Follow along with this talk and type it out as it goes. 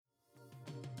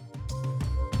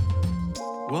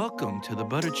Welcome to the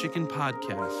Butter Chicken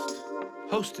Podcast,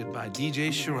 hosted by DJ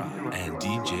Sharad and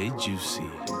DJ Juicy.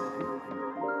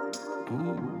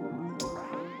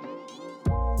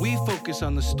 We focus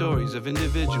on the stories of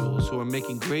individuals who are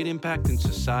making great impact in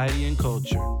society and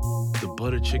culture. The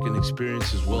Butter Chicken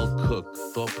experience is well-cooked,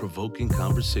 thought-provoking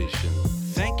conversation.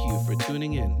 Thank you for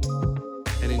tuning in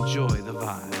and enjoy the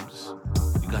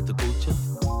vibes. You got the culture?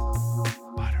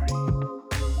 Buttery.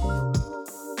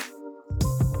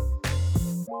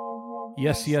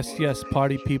 Yes,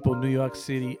 party people, New York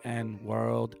City and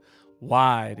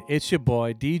worldwide. It's your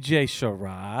boy, DJ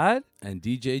Sharad. And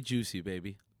DJ Juicy,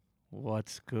 baby.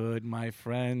 What's good, my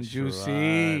friend, Juicy?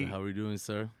 Sharad, how are we doing,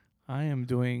 sir? I am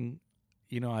doing,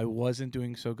 I wasn't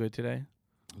doing so good today.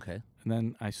 Okay. And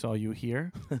then I saw you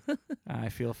here. I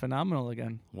feel phenomenal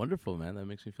again. Wonderful, man. That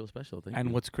makes me feel special. Thank you.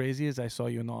 And what's crazy is I saw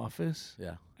you in the office.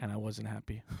 Yeah. And I wasn't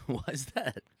happy. Why is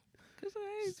that? Because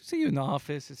I see you in the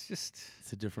office. It's just...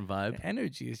 It's a different vibe. The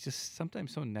energy is just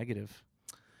sometimes so negative.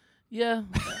 Yeah.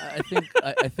 I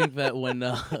think that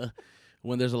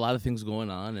when there's a lot of things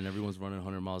going on and everyone's running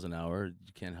 100 miles an hour,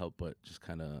 you can't help but just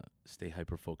kind of stay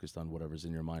hyper-focused on whatever's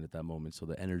in your mind at that moment. So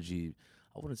the energy,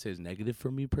 I wouldn't say is negative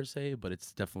for me per se, but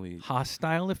it's definitely...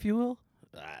 Hostile, if you will?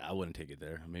 I wouldn't take it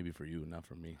there. Maybe for you, not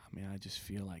for me. I mean, I just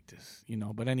feel like this,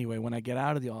 But anyway, when I get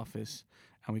out of the office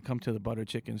and we come to the Butter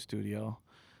Chicken studio,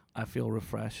 I feel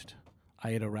refreshed. I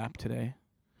ate a wrap today.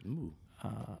 Ooh.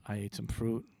 I ate some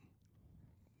fruit.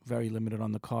 Very limited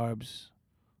on the carbs.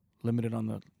 Limited on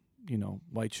the...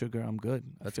 white sugar. I'm good.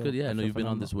 That's good. Yeah, I know you've been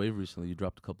on this wave recently. You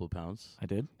dropped a couple of pounds. I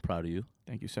did. Proud of you.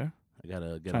 Thank you, sir. I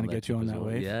gotta get trying on to that get you on that well.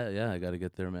 wave. Yeah, I gotta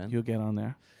get there, man. You'll get on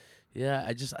there. Yeah,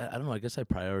 I don't know. I guess I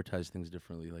prioritize things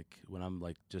differently. Like when I'm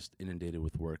like just inundated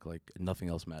with work, like nothing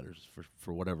else matters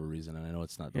for whatever reason. And I know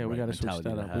it's not. Yeah, the we right gotta switch mentality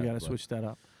that up. to have, We gotta switch that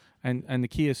up. And the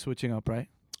key is switching up, right?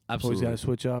 Absolutely. Always gotta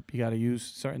switch up. You gotta use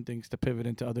certain things to pivot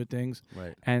into other things.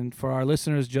 Right. And for our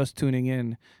listeners just tuning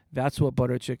in, that's what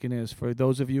Butter Chicken is. For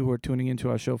those of you who are tuning into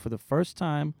our show for the first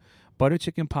time, Butter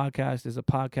Chicken Podcast is a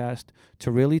podcast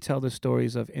to really tell the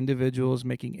stories of individuals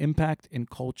making impact in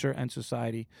culture and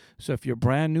society. So if you're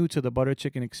brand new to the Butter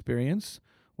Chicken experience,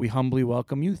 we humbly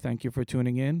welcome you. Thank you for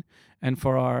tuning in. And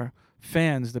for our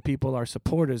fans, the people, our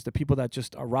supporters, the people that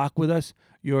just rock with us,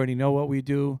 you already know what we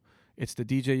do. It's the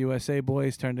DJ USA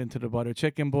boys turned into the Butter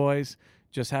Chicken boys,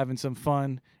 just having some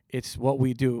fun. It's what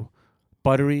we do.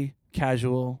 Buttery,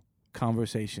 casual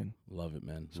conversation. Love it,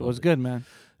 man. So what's good, man?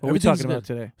 What are we talking about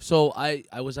today? So I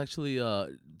was actually,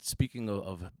 speaking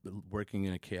of working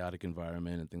in a chaotic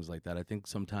environment and things like that, I think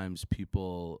sometimes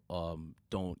people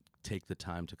don't take the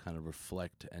time to kind of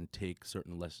reflect and take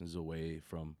certain lessons away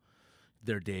from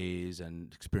their days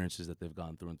and experiences that they've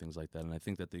gone through and things like that. And I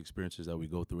think that the experiences that we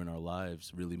go through in our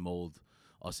lives really mold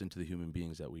us into the human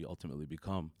beings that we ultimately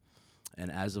become.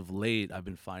 And as of late, I've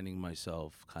been finding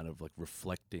myself kind of like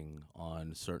reflecting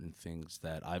on certain things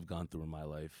that I've gone through in my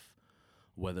life,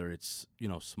 whether it's,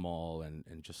 small and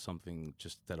just something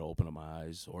just that'll open up my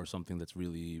eyes or something that's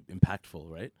really impactful,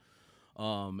 right?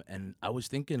 And I was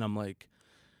thinking, I'm like,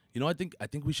 I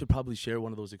think we should probably share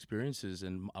one of those experiences,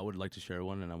 and I would like to share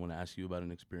one, and I want to ask you about an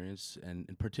experience. And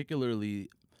particularly,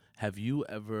 have you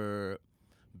ever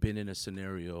been in a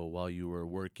scenario while you were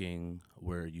working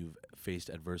where you've faced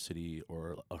adversity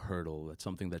or a hurdle, that's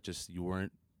something that just you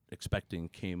weren't expecting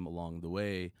came along the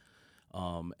way?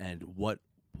 So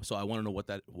I want to know what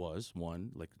that was.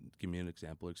 One, like give me an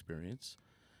example experience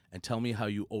and tell me how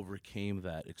you overcame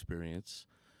that experience.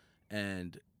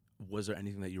 And was there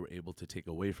anything that you were able to take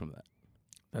away from that?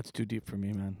 That's too deep for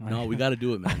me, man. No, we got to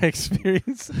do it, man. I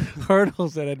experience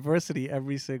hurdles and adversity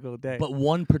every single day. But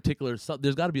one particular,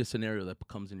 there's got to be a scenario that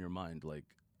comes in your mind, like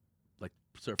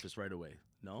surface right away.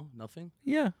 No, nothing.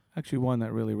 Yeah, actually, one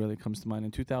that really, really comes to mind.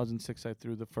 In 2006, I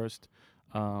threw the first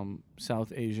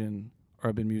South Asian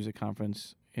urban music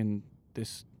conference in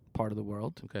this part of the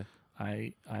world. Okay.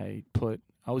 I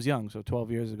was young, so 12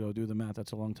 years ago. Do the math.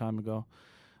 That's a long time ago.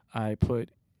 I put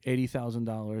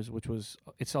 $80,000,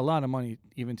 it's a lot of money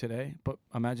even today, but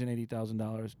imagine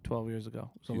 $80,000 12 years ago.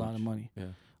 It was a lot of money. Yeah.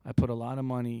 I put a lot of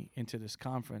money into this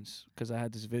conference because I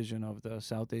had this vision of the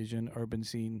South Asian urban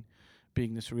scene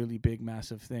being this really big,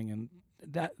 massive thing. And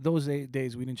those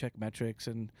days we didn't check metrics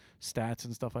and stats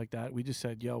and stuff like that. We just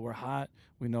said, yo, we're hot.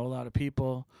 We know a lot of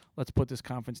people. Let's put this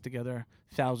conference together.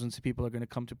 Thousands of people are going to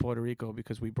come to Puerto Rico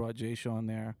because we brought Jay Sean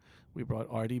there. We brought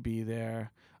RDB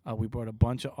there. We brought a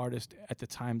bunch of artists at the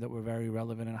time that were very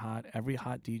relevant and hot. Every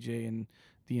hot DJ in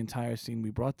the entire scene, we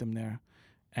brought them there.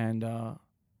 And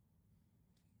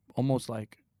almost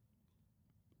like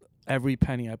every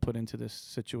penny I put into this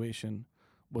situation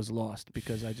was lost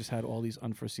because I just had all these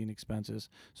unforeseen expenses.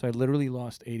 So I literally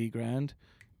lost 80 grand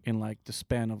in like the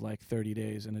span of like 30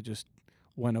 days, and it just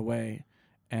went away.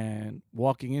 And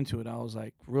walking into it, I was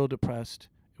like real depressed.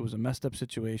 It was a messed up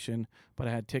situation, but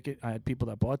I had people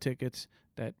that bought tickets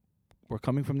that were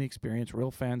coming from the experience,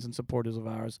 real fans and supporters of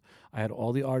ours. I had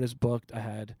all the artists booked. I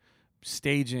had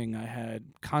staging. I had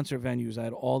concert venues. I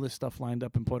had all this stuff lined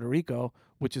up in Puerto Rico,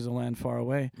 which is a land far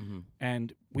away. Mm-hmm.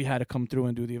 And we had to come through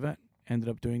and do the event. Ended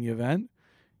up doing the event.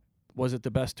 Was it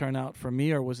the best turnout for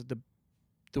me, or was it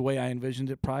the way I envisioned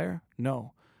it prior?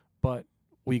 No. But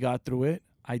we got through it.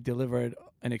 I delivered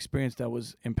an experience that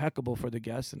was impeccable for the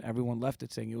guests, and everyone left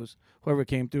it saying it was whoever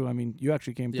came through. I mean, you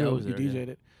actually came Yeah, I through. was You there, DJ'd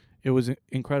it. It was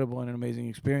incredible and an amazing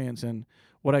experience. And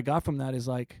what I got from that is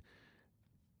like,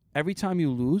 every time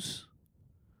you lose,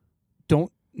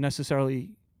 don't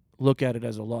necessarily look at it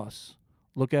as a loss.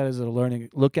 Look at it as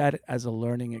a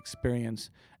learning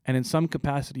experience. And in some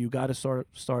capacity, you got to start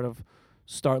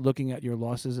looking at your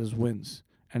losses as wins.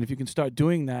 And if you can start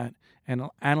doing that and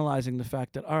analyzing the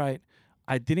fact that, all right,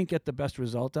 I didn't get the best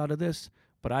result out of this,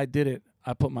 but I did it.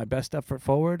 I put my best effort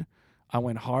forward. I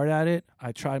went hard at it.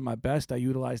 I tried my best. I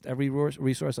utilized every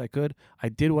resource I could. I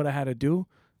did what I had to do.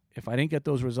 If I didn't get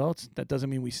those results, that doesn't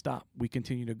mean we stop. We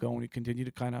continue to go, and we continue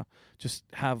to kind of just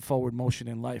have forward motion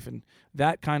in life. And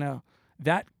that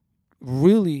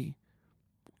really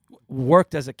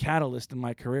worked as a catalyst in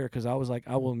my career, because I was like,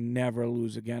 I will never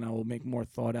lose again. I will make more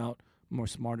thought out, more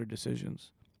smarter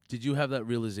decisions. Did you have that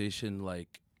realization,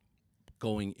 like,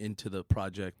 going into the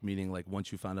project, meaning like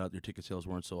once you found out your ticket sales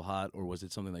weren't so hot, or was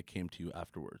it something that came to you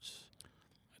afterwards?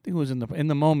 I think it was in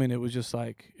the moment. It was just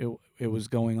like it was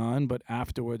going on, but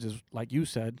afterwards, is like you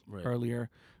said earlier,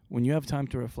 when you have time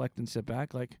to reflect and sit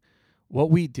back, like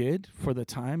what we did for the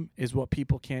time is what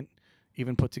people can't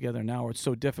even put together now, or it's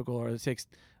so difficult, or it takes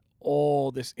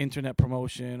all this internet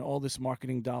promotion, all this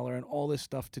marketing dollar, and all this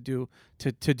stuff to do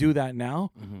that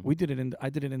now. Mm-hmm. We did it. I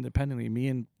did it independently, me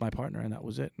and my partner, and that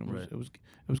was it. And Right. it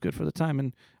was good for the time.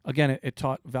 And again, it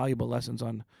taught valuable lessons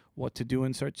on what to do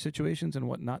in certain situations and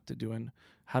what not to do, and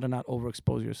how to not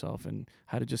overexpose yourself, and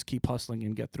how to just keep hustling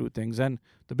and get through things. And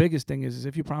the biggest thing is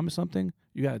if you promise something,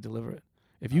 you got to deliver it.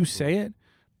 If you say it,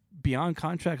 beyond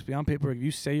contracts, beyond paperwork, if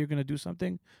you say you're going to do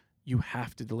something, you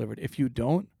have to deliver it. If you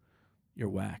don't, you're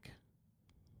whack.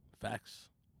 Facts.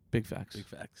 Big facts. Big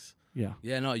facts. Yeah.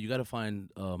 Yeah, no, you got to find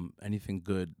anything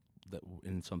good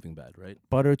in something bad, right?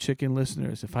 Butter chicken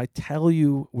listeners, if I tell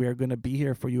you we are going to be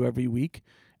here for you every week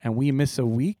and we miss a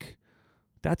week,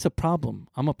 that's a problem.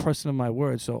 I'm a person of my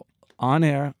word. So on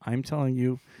air, I'm telling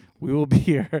you, we will be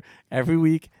here every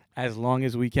week as long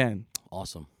as we can.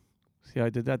 Awesome. See how I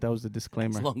did that? That was the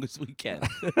disclaimer. As long as we can.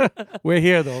 We're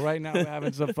here, though. Right now, we're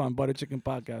having some fun. Butter Chicken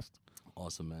Podcast.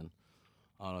 Awesome, man.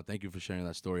 Thank you for sharing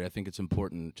that story. I think it's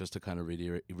important just to kind of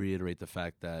reiterate the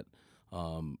fact that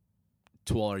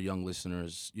to all our young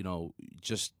listeners,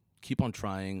 just keep on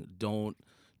trying. Don't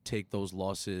take those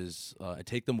losses,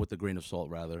 take them with a grain of salt,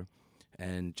 rather,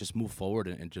 and just move forward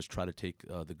and just try to take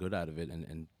the good out of it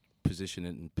and position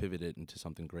it and pivot it into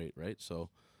something great, right? So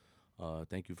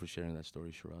thank you for sharing that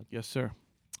story, Sharad. Yes, sir.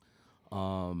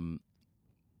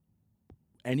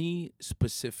 Any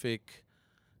specific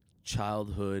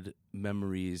childhood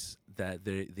memories that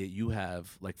you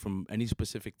have, like from any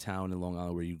specific town in Long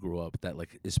Island where you grew up, that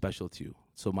like is special to you?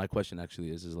 So my question actually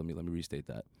is let me restate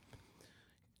that.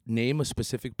 Name a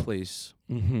specific place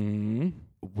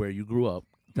where you grew up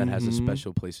that has a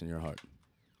special place in your heart.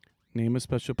 Name a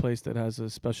special place that has a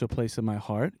special place in my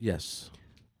heart. Yes.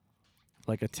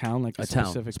 Like a town, like a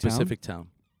specific town.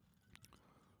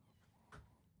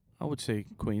 I would say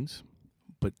Queens.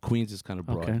 But Queens is kind of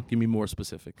broad. Okay. Give me more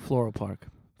specific. Floral Park.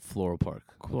 Floral Park.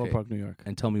 Floral Park, New York.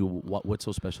 And tell me what's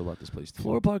so special about this place to you?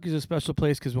 Floral Park is a special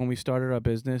place because when we started our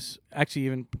business, actually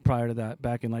even prior to that,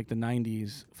 back in like the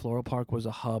 90s, Floral Park was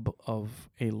a hub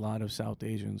of a lot of South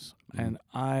Asians. Mm-hmm. And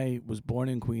I was born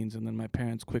in Queens, and then my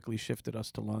parents quickly shifted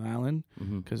us to Long Island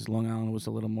because Long Island was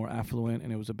a little more affluent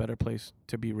and it was a better place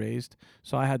to be raised.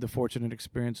 So I had the fortunate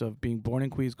experience of being born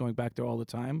in Queens, going back there all the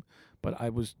time, but I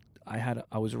was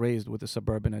raised with a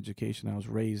suburban education. I was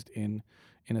raised in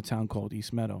a town called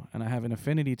East Meadow, and I have an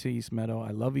affinity to East Meadow. I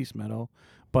love East Meadow,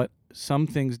 but some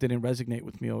things didn't resonate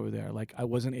with me over there. Like I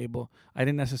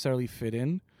didn't necessarily fit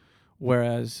in,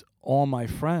 whereas all my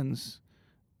friends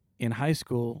in high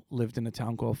school lived in a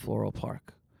town called Floral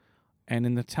Park. And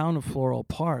in the town of Floral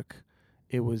Park,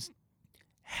 it was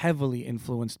heavily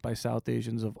influenced by South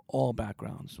Asians of all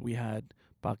backgrounds. We had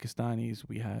Pakistanis,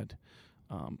 we had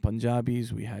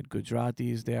Punjabis, we had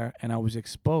Gujaratis there, and I was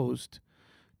exposed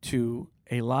to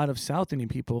a lot of South Indian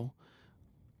people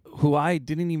who I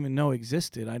didn't even know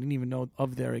existed. I didn't even know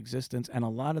of their existence, and a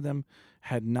lot of them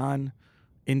had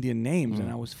non-Indian names,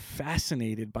 and I was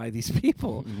fascinated by these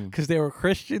people because they were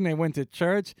Christian. They went to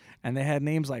church, and they had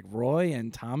names like Roy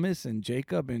and Thomas and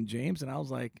Jacob and James, and I was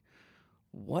like,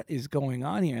 what is going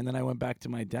on here? And then I went back to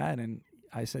my dad, and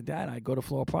I said, Dad, I go to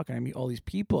Floral Park, and I meet all these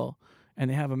people, and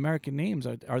they have American names.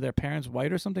 Are their parents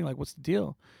white or something? Like, what's the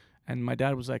deal? And my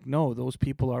dad was like, no, those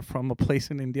people are from a place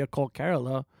in India called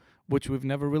Kerala, which we've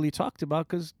never really talked about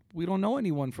because we don't know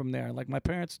anyone from there. Like my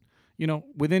parents,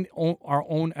 within our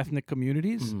own ethnic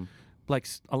communities, like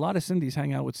a lot of Sindhis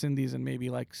hang out with Sindhis and maybe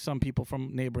like some people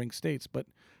from neighboring states, but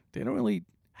they don't really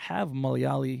have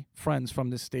Malayali friends from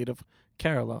this state of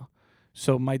Kerala.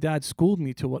 So my dad schooled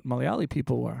me to what Malayali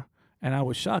people were, and I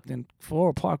was shocked. And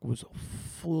Floral Park was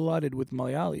flooded with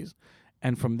Malayalis.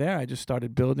 And from there, I just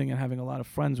started building and having a lot of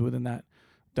friends within that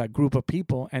group of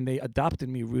people, and they adopted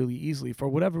me really easily for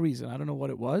whatever reason. I don't know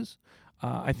what it was.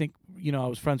 I think, I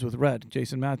was friends with Red,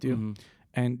 Jason Matthew,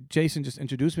 and Jason just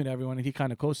introduced me to everyone, and he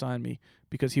kind of co-signed me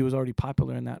because he was already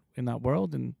popular in that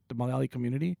world, in the Malayali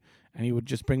community, and he would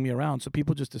just bring me around. So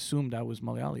people just assumed I was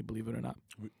Malayali, believe it or not.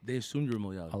 They assumed you were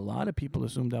Malayali. A lot of people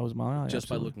assumed I was Malayali. Just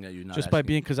absolutely. by looking at you, not just asking. by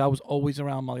being, because I was always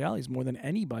around Malayalis more than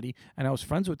anybody, and I was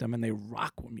friends with them, and they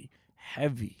rock with me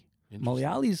heavy.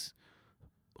 Malayalis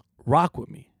rock with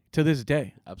me to this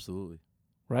day. Absolutely.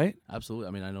 Right? Absolutely.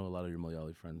 I mean, I know a lot of your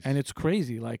Malayali friends. And it's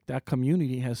crazy. Like, that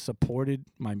community has supported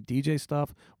my DJ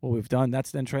stuff, what we've done.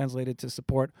 That's then translated to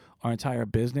support our entire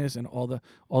business, and all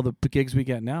the gigs we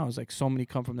get now is like so many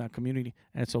come from that community,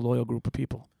 and it's a loyal group of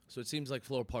people. So it seems like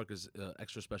Floral Park is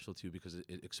extra special to you because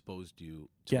it exposed you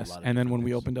to a lot of and then when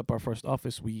we things. opened up our first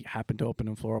office, we happened to open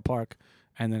in Floral Park,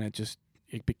 and then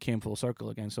it became full circle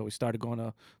again. So we started going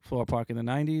to Floral Park in the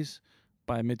 90s.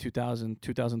 By mid-2000,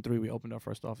 2003, we opened our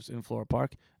first office in Floral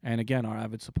Park. And again, our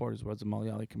avid supporters was the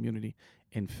Malayali community.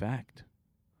 In fact,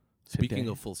 Speaking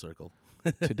of full circle.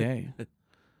 today,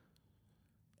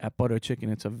 at Butter Chicken,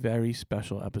 it's a very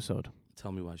special episode.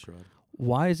 Tell me why, Sherrod.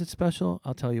 Why is it special?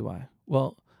 I'll tell you why.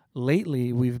 Well,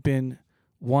 lately, we've been,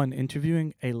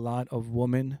 interviewing a lot of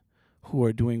women who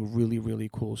are doing really, really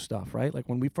cool stuff, right? Like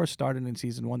when we first started in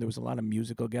season 1, there was a lot of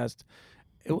musical guests.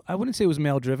 I wouldn't say it was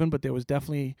male-driven, but there was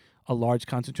definitely a large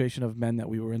concentration of men that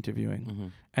we were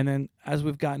interviewing. And then as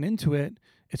we've gotten into it,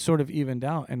 it's sort of evened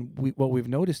out. And what we've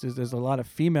noticed is there's a lot of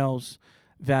females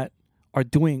that are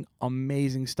doing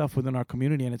amazing stuff within our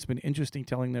community, and it's been interesting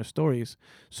telling their stories.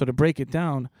 So to break it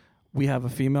down, we have a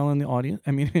female in the audience.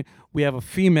 We have a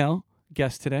female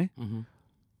guest today.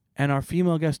 And our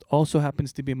female guest also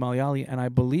happens to be Malayali, and I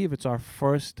believe it's our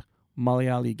first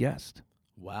Malayali guest.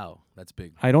 Wow, that's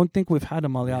big. I don't think we've had a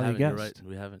Malayali guest. You're right,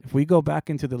 we haven't. If we go back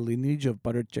into the lineage of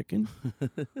Butter Chicken,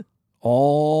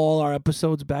 all our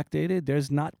episodes backdated, there's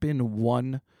not been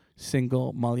one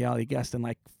single Malayali guest. And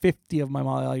like 50 of my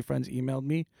Malayali friends emailed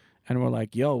me and were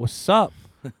like, yo, what's up?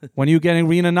 When are you getting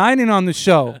Reena Ninan on the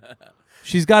show?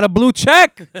 She's got a blue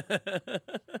check.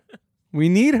 We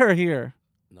need her here.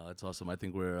 No, that's awesome. I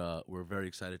think we're very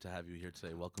excited to have you here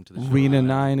today. Welcome to the show. Reena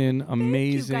Ninan,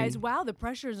 amazing. Thank you guys. Wow, the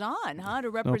pressure's on, huh? To No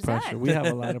represent. pressure. We have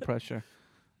a lot of pressure.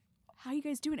 How you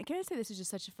guys doing? Can I say this is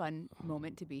just such a fun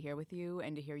moment to be here with you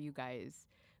and to hear you guys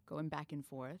going back and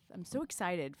forth. I'm so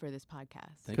excited for this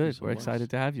podcast. Thank you Good. so We're much. excited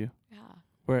to have you. Yeah.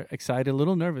 We're excited, a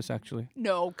little nervous actually.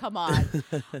 No, come on.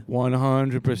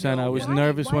 100%. I was Why?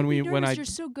 nervous Why when are you when nervous? I You're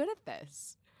so good at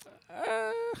this.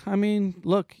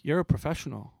 look, you're a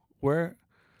professional.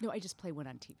 No, I just play one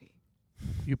on TV.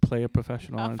 You play a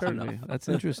professional on fair TV. enough. That's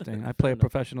interesting. I play a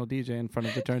professional DJ in front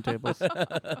of the turntables.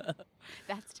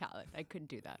 That's talent. I couldn't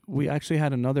do that. We actually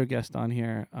had another guest on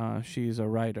here. She's a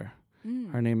writer.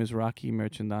 Mm. Her name is Rocky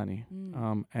Merchandani.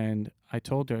 And I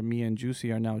told her me and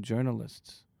Juicy are now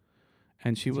journalists.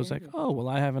 And she was like, oh, well,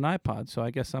 I have an iPod, so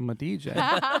I guess I'm a DJ.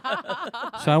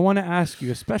 So I want to ask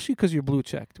you, especially because you're blue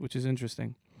checked, which is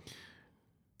interesting.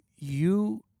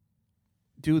 You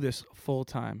do this full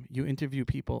time. You interview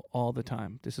people all the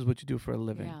time. This is what you do for a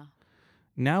living. Yeah.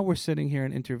 Now we're sitting here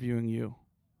and interviewing you.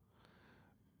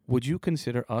 Would you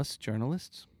consider us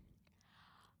journalists?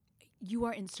 You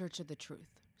are in search of the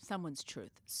truth, someone's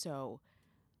truth. So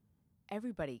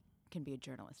everybody can be a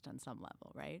journalist on some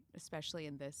level, right? Especially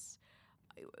in this,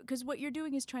 because what you're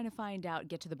doing is trying to find out,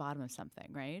 get to the bottom of something,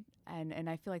 right? And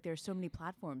I feel like there are so many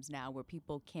platforms now where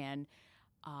people can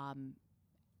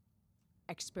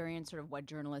experience sort of what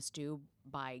journalists do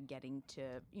by getting to,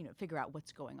 figure out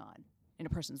what's going on in a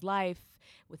person's life,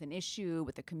 with an issue,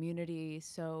 with a community.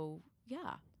 So,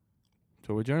 yeah.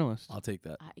 So we're journalists. I'll take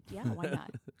that. Yeah, why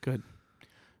not? Good.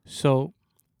 So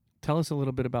tell us a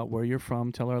little bit about where you're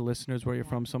from. Tell our listeners where you're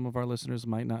from. Some of our listeners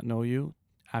might not know you.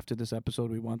 after this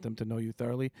episode, we want them to know you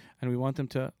thoroughly, and we want them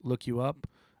to look you up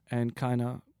and kind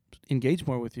of engage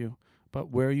more with you. But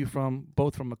where are you from,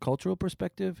 both from a cultural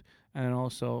perspective and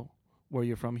also where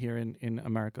you're from here in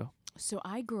America? So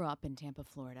I grew up in Tampa,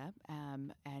 Florida,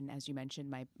 and as you mentioned,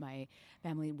 my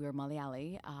family, we're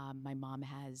Malayali. My mom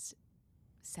has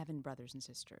 7 brothers and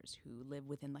sisters who live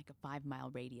within like a 5-mile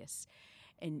radius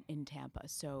in Tampa.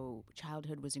 So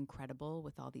childhood was incredible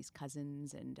with all these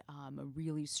cousins and a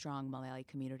really strong Malayali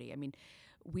community. I mean,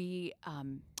 we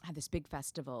had this big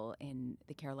festival in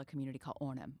the Kerala community called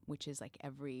Onam, which is like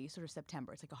every sort of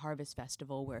September. It's like a harvest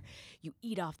festival where you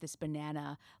eat off this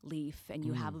banana leaf and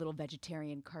you have little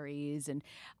vegetarian curries. And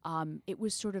it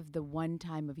was sort of the one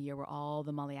time of year where all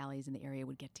the Malayalis in the area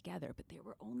would get together. But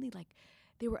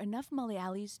there were enough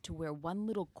Malayalis to where one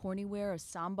little cornyware or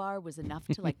sambar was enough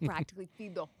to like practically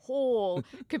feed the whole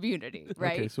community,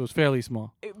 right? Okay, so it's fairly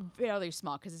small. Fairly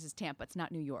small because this is Tampa. It's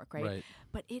not New York, right? Right.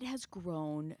 But it has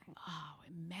grown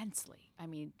immensely. I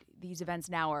mean, these events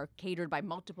now are catered by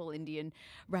multiple Indian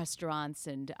restaurants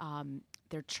and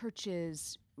their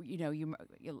churches. You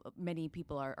know, many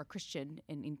people are Christian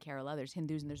in Kerala. There's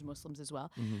Hindus and there's Muslims as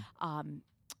well.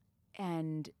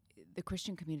 And the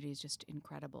Christian community is just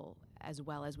incredible, as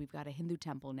well as we've got a Hindu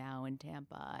temple now in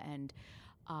Tampa. And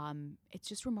it's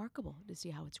just remarkable to see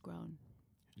how it's grown.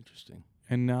 Interesting.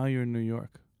 And now you're in New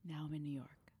York. Now I'm in New York.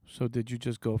 So did you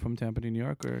just go from Tampa to New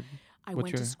York, or I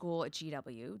went to school at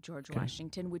GW, George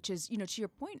Washington, which is, you know, to your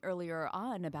point earlier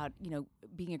on about, you know,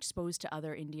 being exposed to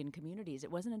other Indian communities.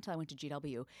 It wasn't until I went to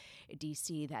GW at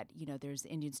DC that, you know, there's the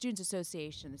Indian Students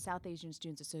Association, the South Asian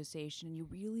Students Association, and you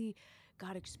really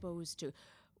got exposed to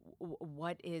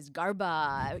what is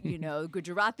Garba, you know,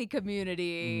 Gujarati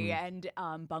community, and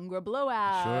Bhangra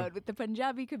Blowout with the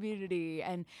Punjabi community.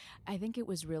 And I think it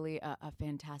was really a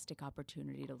fantastic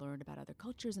opportunity to learn about other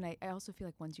cultures. And I also feel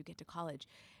like once you get to college,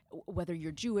 whether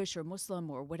you're Jewish or Muslim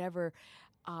or whatever,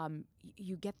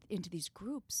 you get into these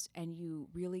groups and you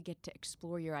really get to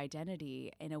explore your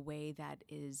identity in a way that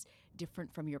is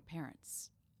different from your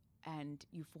parents. And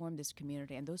you form this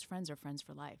community, and those friends are friends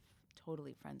for life.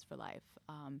 Totally friends for life,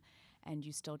 and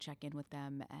you still check in with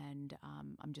them, and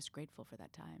I'm just grateful for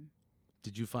that time.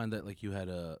 Did you find that like you had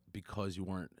because you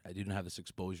didn't have this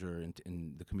exposure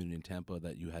in the community in Tampa,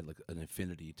 that you had like an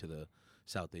affinity to the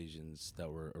South Asians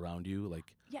that were around you?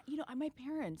 Like, yeah, you know, my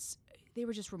parents, they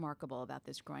were just remarkable about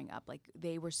this growing up. Like,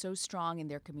 they were so strong in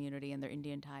their community and their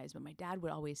Indian ties, but my dad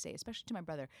would always say, especially to my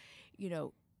brother, you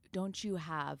know, don't you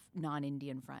have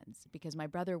non-Indian friends? Because my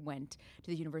brother went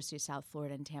to the University of South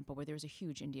Florida in Tampa, where there was a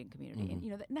huge Indian community. And, you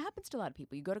know, that happens to a lot of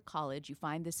people. You go to college, you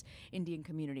find this Indian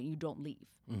community, and you don't leave.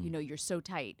 You know, you're so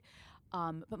tight.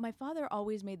 But my father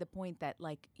always made the point that,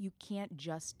 like, you can't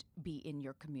just be in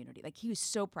your community. Like, he was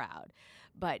so proud.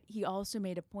 But he also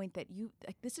made a point that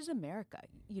this is America.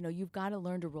 You know, you've got to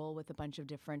learn to roll with a bunch of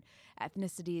different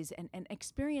ethnicities and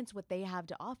experience what they have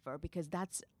to offer, because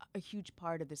that's a huge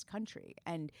part of this country.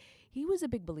 And he was a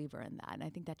big believer in that. And I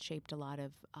think that shaped a lot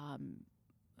of,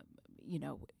 you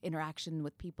know, interaction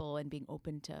with people and being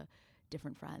open to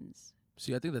different friends.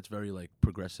 see, I think that's very like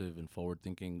progressive and forward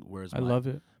thinking. Whereas I love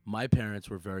it. My parents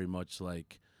were very much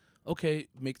like, okay,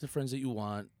 make the friends that you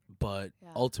want, but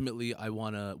ultimately we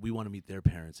want to meet their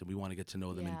parents and we want to get to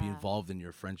know them and be involved in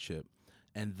your friendship.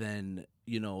 And then,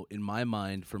 you know, in my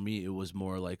mind, for me, it was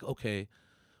more like, okay,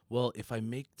 well, if I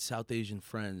make South Asian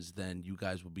friends, then you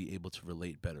guys will be able to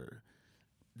relate better.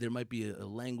 There might be a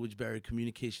language barrier,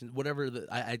 communication, whatever.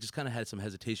 I just kind of had some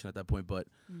hesitation at that point. But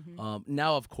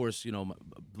now, of course, you know,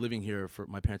 living here,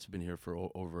 my parents have been here for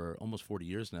over almost 40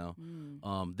 years now.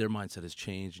 Their mindset has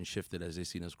changed and shifted as they've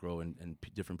seen us grow and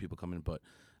different people come in. But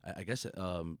I guess,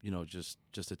 you know, just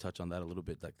to touch on that a little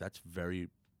bit, like that's very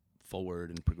forward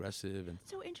and progressive. And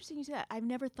so interesting you say that. I've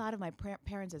never thought of my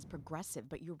parents as progressive,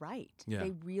 but you're right. Yeah.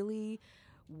 They really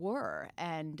were,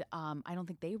 and I don't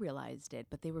think they realized it,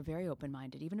 but they were very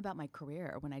open-minded. Even about my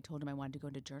career, when I told them I wanted to go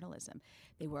into journalism,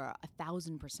 they were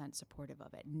 1,000% supportive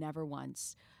of it. Never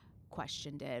once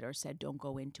questioned it or said don't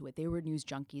go into it. They were news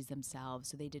junkies themselves,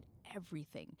 so they did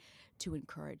everything to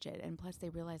encourage it. And plus they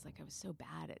realized like I was so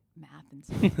bad at math and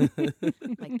science.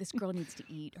 Like this girl needs to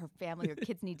eat, her family, her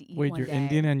kids need to eat. Wait, one you're day.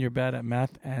 Indian and you're bad at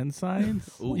math and science?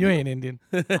 You ain't Indian.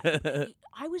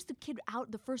 I was the kid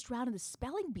out the first round of the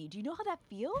spelling bee. Do you know how that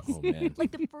feels? Oh, man.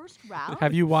 Like the first round?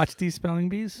 Have you watched these spelling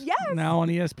bees? Yes. Now on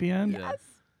ESPN? Yes.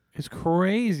 It's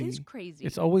crazy. It is crazy.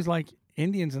 It's always like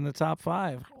Indians in the top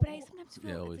 5. But I sometimes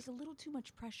feel always. it's like a little too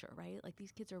much pressure, right? Like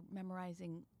these kids are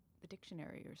memorizing the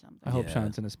dictionary or something. I hope Yeah.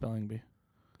 Sean's in a spelling bee.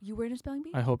 You were in a spelling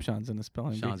bee? I hope Sean's in the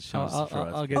spelling bee. Sean's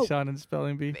I'll get Sean in the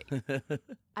spelling bee.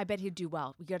 I bet he'd do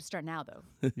well. We got to start now, though.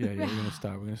 Yeah, we're gonna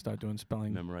start. We're gonna start doing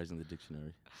spelling. Memorizing the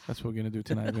dictionary. That's what we're gonna do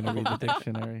tonight. We're gonna read the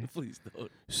dictionary. Please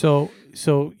don't.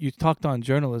 So you talked on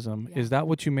journalism. Yeah. Is that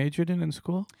what you majored in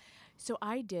school? So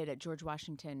I did at George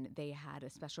Washington. They had a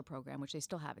special program, which they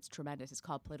still have. It's tremendous. It's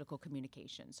called political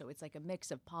communication. So it's like a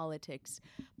mix of politics,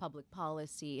 public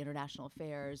policy, international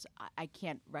affairs. I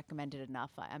can't recommend it enough.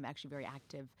 I'm actually very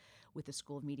active with the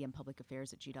School of Media and Public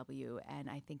Affairs at GW, and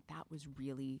I think that was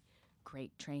really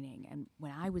great training. And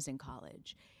when I was in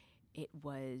college, it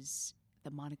was the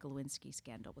Monica Lewinsky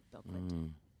scandal with Bill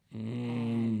Clinton.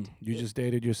 And You just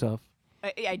dated yourself.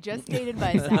 I just dated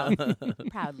myself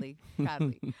proudly.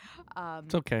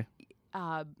 It's okay.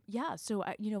 Yeah, so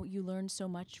you learn so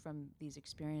much from these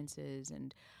experiences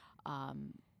and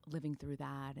living through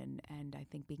that, and I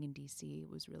think being in DC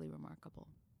was really remarkable.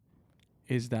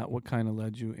 Is that what kind of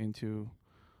led you into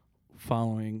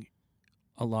following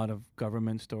a lot of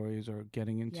government stories or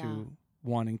getting into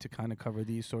wanting to kind of cover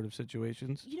these sort of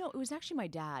situations? It was actually my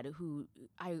dad who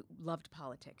I loved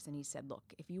politics, and he said,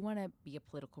 "Look, if you want to be a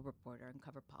political reporter and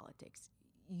cover politics,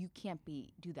 you can't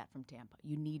do that from Tampa.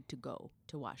 You need to go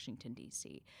to Washington,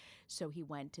 D.C." So he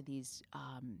went to these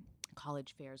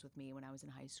college fairs with me when I was in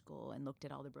high school and looked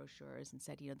at all the brochures and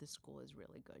said, this school is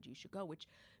really good. You should go. Which,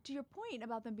 to your point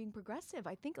about them being progressive,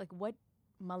 I think like what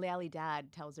Malayali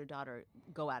dad tells their daughter,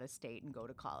 go out of state and go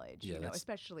to college,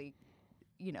 especially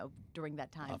during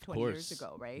that time, Of 20 course. years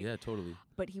ago, right? Yeah, totally.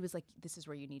 But he was like, this is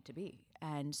where you need to be.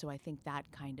 And so I think that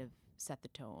kind of set the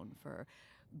tone for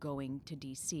going to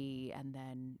D.C. and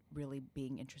then really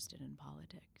being interested in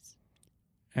politics.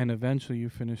 And eventually you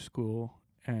finish school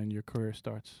and your career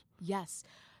starts. Yes.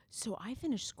 So I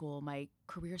finished school, my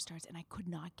career starts, and I could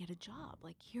not get a job.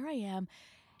 Like, here I am,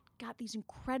 got these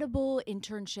incredible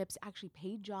internships, actually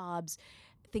paid jobs,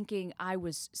 thinking I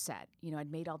was set.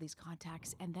 I'd made all these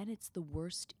contacts, and then it's the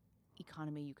worst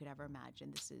economy you could ever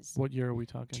imagine. This is What year are we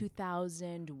talking?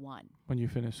 2001 When you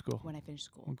finished school. when I finished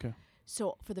school. Okay.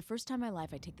 So for the first time in my life,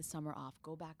 I take the summer off,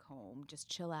 go back home, just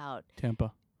chill out.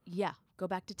 Tampa. Yeah, go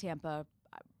back to Tampa.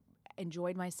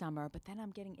 Enjoyed my summer, but then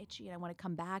I'm getting itchy and I want to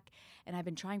come back, and I've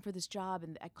been trying for this job,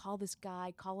 and I call this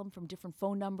guy, call him from different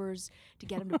phone numbers to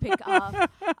get him to pick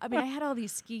up. I mean, I had all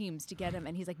these schemes to get him,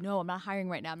 and he's like, no, I'm not hiring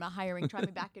right now. I'm not hiring. Try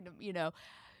me back into.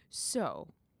 So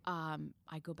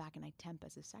I go back and I temp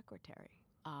as a secretary.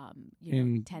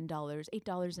 $10,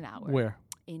 $8 an hour. Where?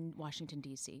 In Washington,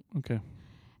 D.C. Okay.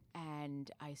 And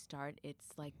I start,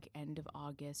 it's like end of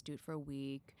August, do it for a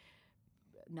week,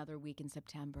 another week in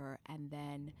September, and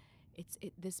then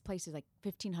this place is like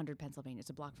 1500 Pennsylvania. It's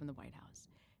a block from the White House.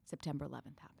 September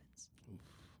 11th happens. Oof.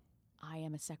 I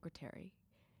am a secretary,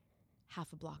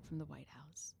 half a block from the White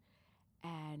House,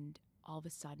 and all of a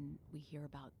sudden we hear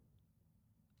about,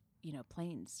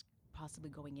 planes possibly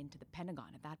going into the Pentagon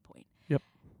at that point. Yep.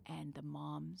 And the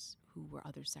moms who were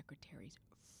other secretaries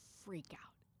freak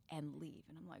out and leave.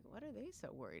 And I'm like, what are they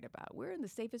so worried about? We're in the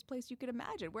safest place you could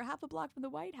imagine. We're half a block from the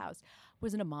White House.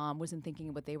 Wasn't a mom, wasn't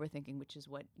thinking what they were thinking, which is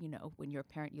what, when you're a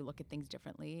parent, you look at things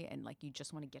differently, and like you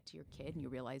just want to get to your kid and you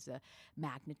realize the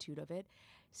magnitude of it.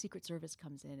 Secret Service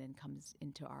comes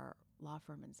into our law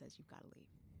firm and says, you've got to leave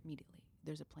immediately.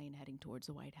 There's a plane heading towards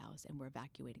the White House and we're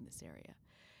evacuating this area.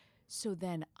 So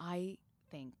then I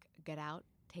think,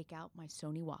 take out my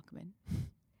Sony Walkman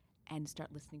and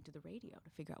start listening to the radio to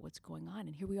figure out what's going on.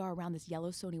 And here we are around this yellow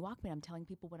Sony Walkman. I'm telling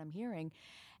people what I'm hearing.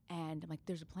 And I'm like,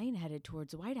 there's a plane headed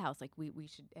towards the White House. Like, we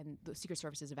should, and the Secret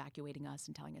Service is evacuating us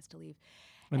and telling us to leave.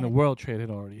 And the World Trade had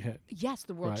already hit. Yes,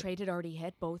 the World Trade had already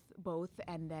hit, both.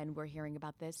 And then we're hearing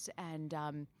about this. And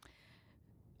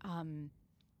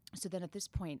so then at this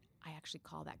point, I actually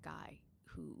call that guy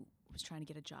who was trying to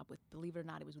get a job with, believe it or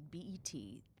not, it was with BET.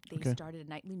 They started a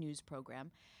nightly news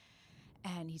program.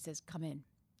 And he says, come in.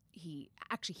 He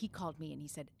called me and he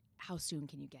said, how soon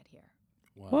can you get here?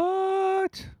 Wow.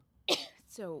 What?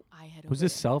 So I had. Was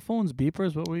this cell phones,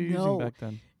 beepers? What were you using back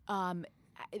then?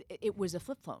 It was a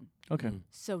flip phone. Okay.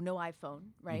 So no iPhone,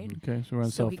 right? Mm-hmm. Okay, so we're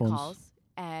on cell he phones. Calls,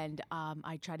 and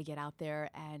I try to get out there,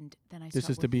 and then I. This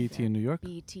is the BET in New York.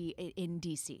 BET in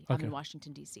DC. Okay. I'm in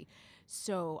Washington DC.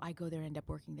 So I go there, and end up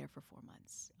working there for 4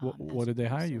 months. What did they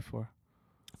hire you for?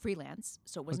 Freelance.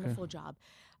 So it wasn't a full job,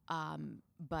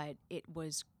 but it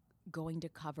was going to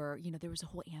cover, there was a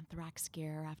whole anthrax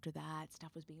scare after that.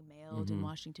 Stuff was being mailed in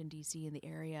Washington, D.C. in the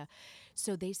area.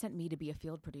 So they sent me to be a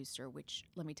field producer, which,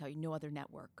 let me tell you, no other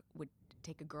network would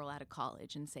take a girl out of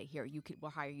college and say, here,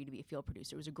 we'll hire you to be a field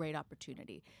producer. It was a great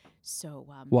opportunity. So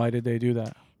Why did they do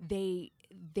that?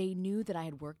 they knew that I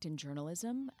had worked in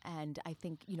journalism, and I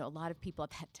think a lot of people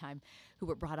at that time who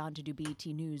were brought on to do BET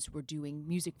News were doing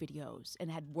music videos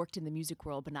and had worked in the music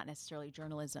world, but not necessarily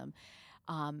journalism.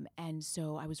 And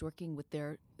so I was working with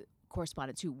their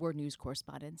correspondents who were news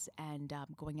correspondents and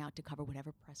going out to cover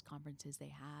whatever press conferences they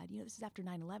had. This is after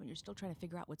 9/11. You're still trying to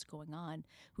figure out what's going on,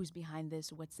 who's behind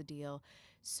this, what's the deal.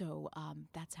 So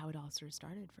that's how it all sort of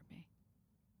started for me.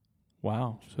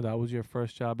 Wow. So that was your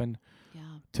first job. And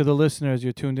Yeah. to the listeners,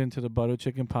 you're tuned into the Butter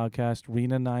Chicken Podcast.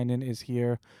 Reena Ninan is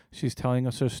here. She's telling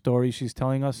us her story. She's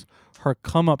telling us her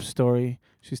come-up story.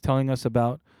 She's telling us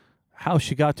about how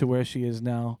she got to where she is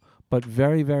now. But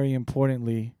very, very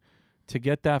importantly, to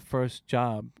get that first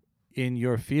job in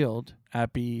your field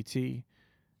at BET,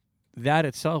 that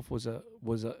itself was a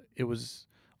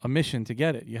mission to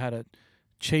get it. You had to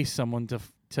chase someone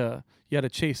you had to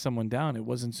chase someone down. It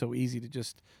wasn't so easy to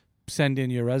just send in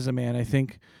your resume. And I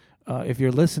think if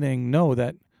you're listening, know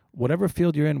that whatever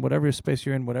field you're in, whatever space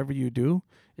you're in, whatever you do,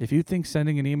 if you think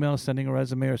sending an email, sending a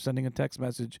resume, or sending a text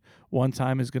message one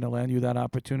time is going to land you that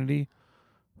opportunity,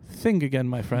 think again,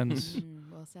 my friends.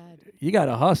 Well said. You got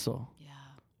to hustle. Yeah.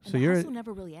 So And the you're hustle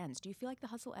never really ends. Do you feel like the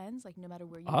hustle ends, like no matter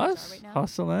where you us? are right now?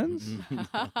 Hustle ends?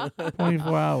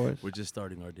 24 hours. We're just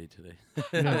starting our day today.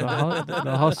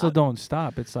 The hustle don't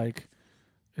stop. It's like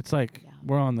Yeah.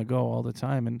 we're on the go all the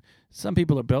time. And some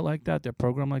people are built like that. They're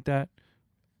programmed like that.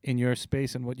 In your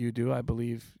space and what you do, I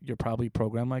believe you're probably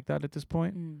programmed like that at this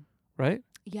point, right?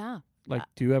 Yeah. Like,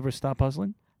 do you ever stop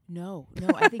hustling? No.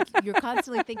 I think you're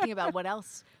constantly thinking about what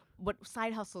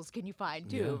side hustles can you find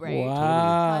too, Yeah. right?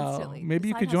 Wow. Constantly. Maybe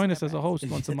you Side could join us hustle as a never host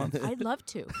ends. once a month. I'd love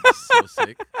to. So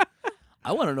sick.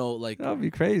 I want to know, like, That would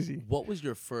be crazy. what was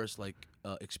your first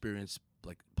experience,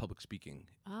 like public speaking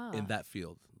Ah. in that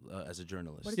field as a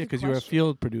journalist? What is Yeah, the because you're a question?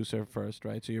 field producer first,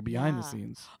 right? So you're behind the Yeah.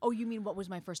 scenes. Oh, you mean what was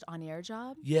my first on-air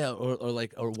job? Yeah, or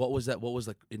what was that? What was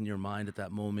like in your mind at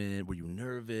that moment? Were you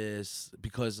nervous?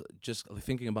 Because just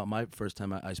thinking about my first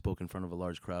time I spoke in front of a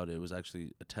large crowd, it was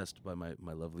actually a test by my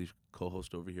lovely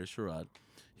co-host over here, Sharad.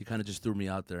 He kind of just threw me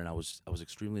out there, and I was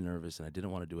extremely nervous, and I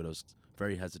didn't want to do it. I was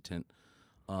very hesitant,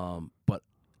 but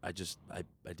I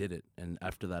did it, and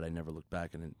after that, I never looked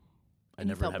back, and I And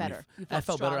you never felt had better. You I felt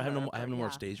felt better. I have stronger no more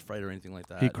yeah. stage fright or anything like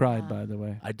that. He cried, Yeah. by the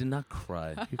way. I did not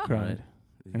cry. He cried.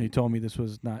 And he told me this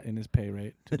was not in his pay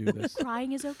rate to do this.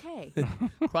 Crying is okay.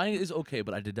 Crying is okay,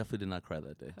 but I definitely did not cry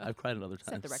that day. I've cried another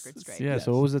time. Set the record straight. Yeah, Yes.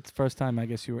 so what was the first time, I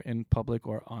guess, you were in public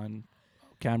or on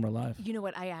camera live? You know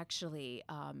what? I actually,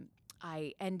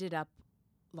 I ended up,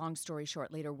 long story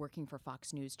short, later working for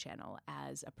Fox News Channel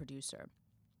as a producer.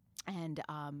 And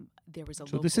there was a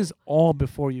So this is all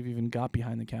before you've even got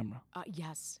behind the camera.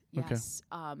 Yes. Okay.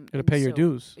 Gotta Gotta pay your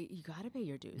dues. You got to pay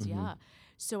your dues, Mhm. yeah.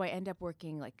 So I end up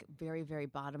working like very, very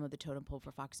bottom of the totem pole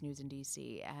for Fox News in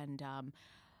D.C. And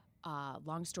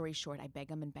long story short, I beg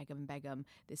them.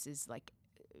 This is like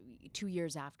 2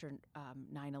 years after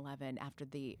 9/11, after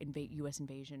the U.S.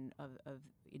 invasion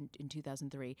in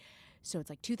 2003. So it's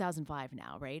like 2005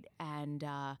 now, right? And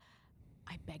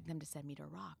I begged them to send me to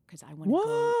Iraq because I want to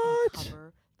go and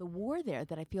cover the war there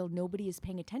that I feel nobody is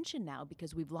paying attention now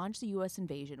because we've launched the U.S.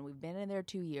 invasion. We've been in there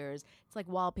 2 years. It's like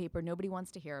wallpaper. Nobody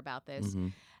wants to hear about this. Mm-hmm.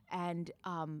 And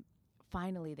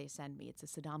finally they send me. It's a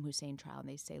Saddam Hussein trial. And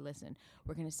they say, listen,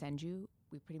 we're going to send you.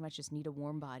 We pretty much just need a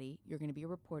warm body. You're going to be a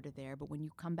reporter there. But when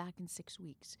you come back in 6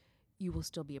 weeks, you will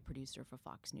still be a producer for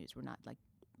Fox News. We're not like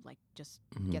just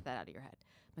get that out of your head.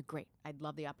 But great. I'd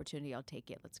love the opportunity. I'll take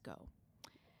it. Let's go.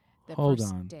 The Hold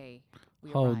first on. day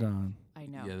we Hold arrived. on. I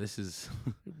know. Yeah, this is.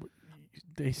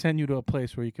 They send you to a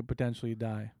place where you could potentially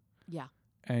die. Yeah.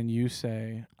 And you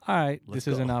say, all right, Let's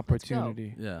this is go. an Let's go.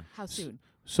 opportunity. Yeah. How soon?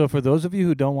 So for those of you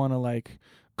who don't want to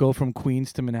go from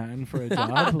Queens to Manhattan for a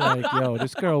job, yo,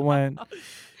 this girl went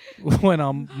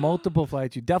on multiple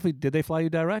flights. You definitely, did they fly you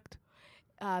direct?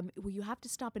 Well, you have to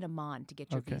stop in Amman to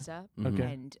get your Okay. visa Okay.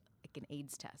 and like an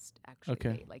AIDS test. Actually,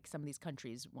 Okay. like some of these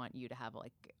countries want you to have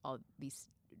like all these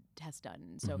tests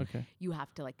done, so Okay. you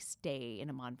have to like stay in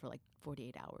Amman for like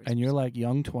 48 hours. And or you're so. like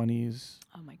young 20s.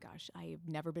 Oh my gosh, I have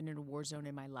never been in a war zone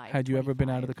in my life. Had you ever been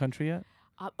out of the 25. country yet?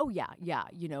 Oh yeah.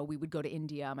 You know, we would go to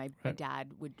India. My Right.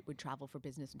 dad would travel for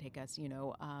business and take us. You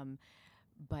know,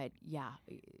 but yeah,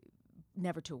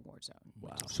 never to a war zone.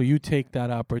 Wow. So you take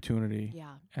that opportunity,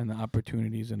 Yeah, and the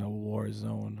opportunity's in a war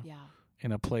zone, yeah.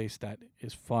 in a place that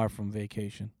is far from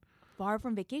vacation. Far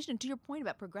from vacation. To your point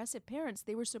about progressive parents,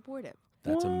 they were supportive.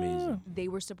 That's What? amazing. They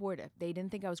were supportive. They didn't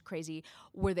think I was crazy.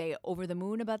 Were they over the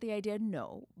moon about the idea?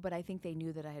 No. But I think they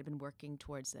knew that I had been working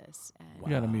towards this. And You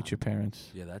got to meet your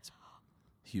parents. Yeah, that's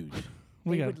Huge.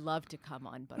 We They got would love to come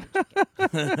on butter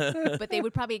chicken, but they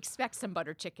would probably expect some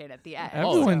butter chicken at the end.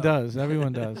 everyone so does.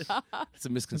 Everyone does. It's a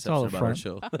all misconception a about our front.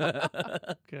 show.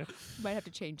 Okay. Might have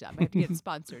to change that. Might have to get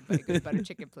sponsored by a good butter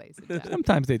chicken place in town.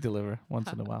 Sometimes they deliver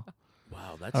once in a while.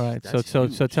 Wow, that's All right. That's so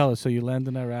huge. tell us. So you land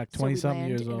in Iraq, So 20-something we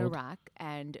years land in old. Iraq,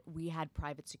 and we had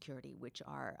private security, which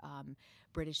are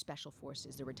British special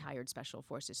forces, the retired special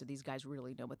forces. So these guys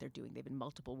really know what they're doing. They've been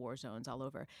multiple war zones all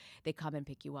over. They come and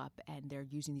pick you up, and they're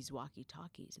using these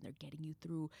walkie-talkies, and they're getting you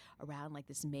through around like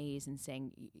this maze and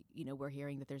saying, we're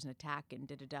hearing that there's an attack and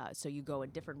da-da-da. So you go a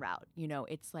different route.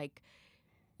 It's like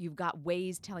you've got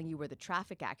ways telling you where the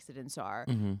traffic accidents are,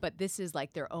 but this is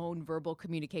like their own verbal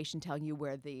communication telling you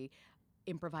where the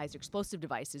improvised explosive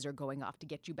devices are going off to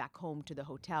get you back home to the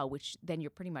hotel, which then you're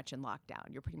pretty much in lockdown.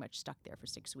 You're pretty much stuck there for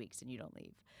 6 weeks and you don't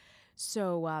leave.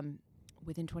 So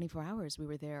within 24 hours, we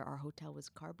were there. Our hotel was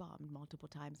car bombed multiple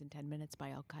times in 10 minutes by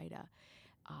Al-Qaeda.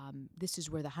 This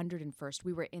is where the 101st,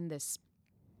 we were in this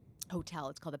hotel.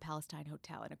 It's called the Palestine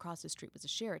Hotel, and across the street was a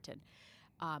Sheraton.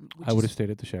 I would have stayed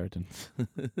at the Sheraton.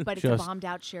 But it's a bombed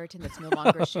out Sheraton that's no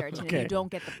longer a Sheraton, and you don't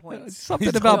get the points. Something You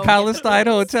about don't get the Palestine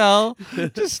points. Hotel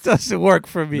just doesn't work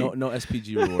for me. No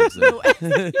SPG rewards. There. No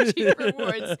SPG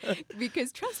rewards,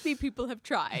 because trust me, people have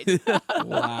tried.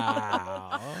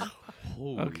 Wow.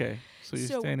 Holy. Okay. So you're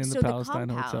so staying in the so Palestine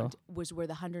the Hotel. compound was where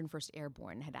the 101st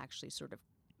Airborne had actually sort of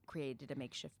created a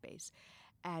makeshift base.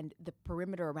 And the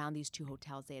perimeter around these two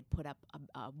hotels, they had put up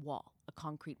a wall, a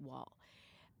concrete wall.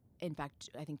 In fact,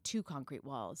 I think 2 concrete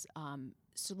walls.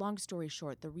 So long story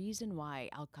short, the reason why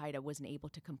Al-Qaeda wasn't able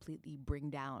to completely bring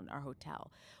down our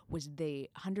hotel was the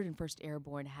 101st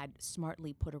Airborne had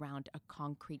smartly put around a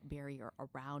concrete barrier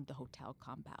around the hotel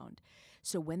compound.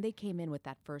 So when they came in with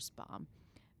that first bomb,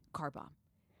 car bomb,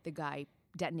 the guy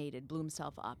detonated, blew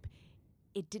himself up.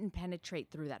 It didn't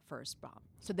penetrate through that first bomb.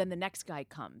 So then the next guy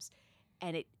comes,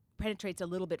 and it penetrates a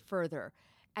little bit further.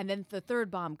 And then the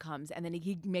third bomb comes, and then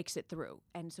he makes it through.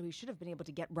 And so he should have been able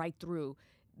to get right through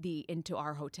into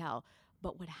our hotel.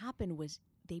 But what happened was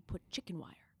they put chicken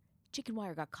wire. Chicken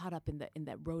wire got caught up in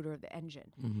the rotor of the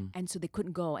engine, and so they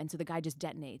couldn't go. And so the guy just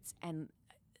detonates. And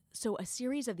so a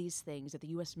series of these things that the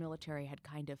U.S. military had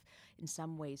kind of, in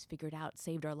some ways, figured out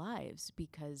saved our lives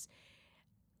because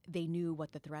they knew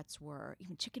what the threats were.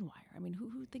 Even chicken wire. I mean,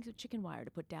 who thinks of chicken wire to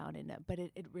put down in it? But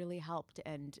it really helped,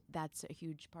 and that's a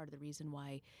huge part of the reason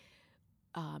why.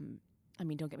 I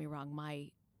mean, don't get me wrong.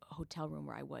 My hotel room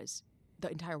where I was,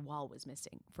 the entire wall was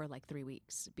missing for like 3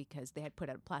 weeks because they had put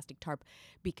out a plastic tarp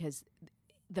because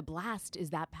the blast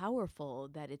is that powerful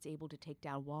that it's able to take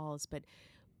down walls. But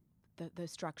the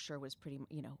structure was pretty,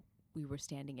 we were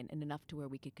standing in enough to where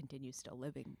we could continue still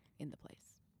living in the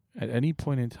place. At any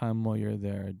point in time while you're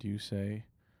there, do you say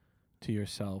to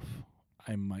yourself,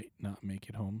 I might not make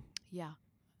it home? Yeah,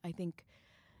 I think.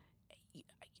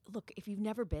 Look, if you've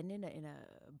never been in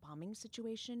a bombing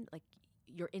situation, like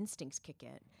your instincts kick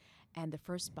in, and the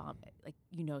first bomb, like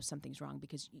something's wrong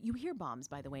because you hear bombs,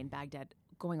 by the way, in Baghdad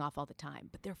going off all the time,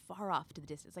 but they're far off to the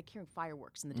distance, like hearing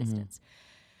fireworks in the distance.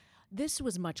 This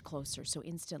was much closer, so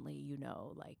instantly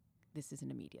like this is an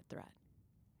immediate threat.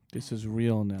 This is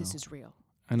real now. This is real.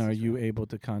 And are you able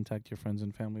to contact your friends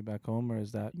and family back home, or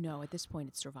is that? No, at this point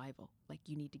it's survival. Like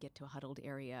you need to get to a huddled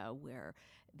area where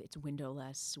it's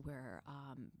windowless, where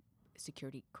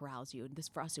security corrals you. And this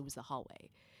for us, it was the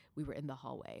hallway. We were in the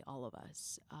hallway, all of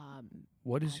us.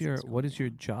 What is your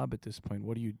job at this point?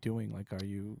 What are you doing? Like, are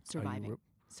you surviving?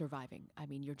 Surviving. I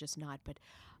mean, you're just not. But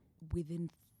within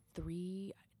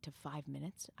 3 to 5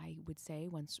 minutes, I would say,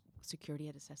 once security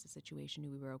had assessed the situation, knew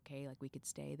we were okay, like we could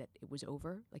stay, that it was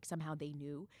over. Like somehow they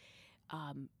knew.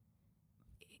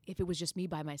 If it was just me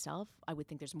by myself, I would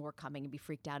think there's more coming and be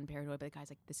freaked out and paranoid. But the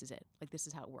guy's like, this is it. Like, this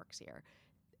is how it works here.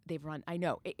 They've run. I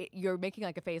know. You're making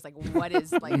like a face like, what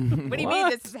is like, what do you mean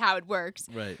this is how it works?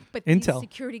 Right. But Intel. these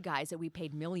security guys that we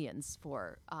paid millions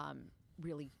for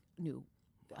really knew.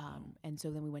 And so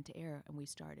then we went to air and we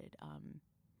started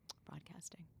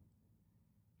broadcasting.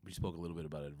 We spoke a little bit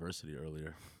about adversity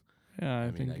earlier. Yeah, I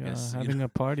mean, think I guess, having a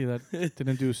party that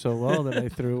didn't do so well that I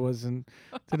threw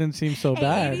didn't seem so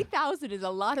bad. 80,000 is a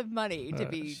lot of money to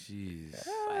be. Jeez.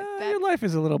 Your life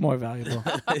is a little more valuable.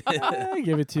 I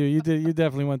give it to you. You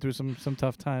definitely went through some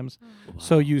tough times. Wow.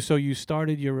 So you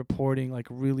started your reporting, like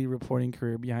really reporting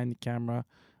career behind the camera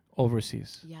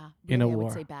overseas. Yeah, In a really, I war.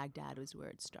 would say Baghdad was where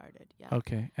it started. Yeah.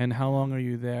 Okay. And how long are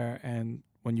you there? And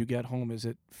when you get home, is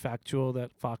it factual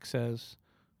that Fox says,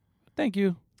 thank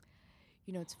you?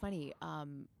 You know, it's funny.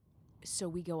 So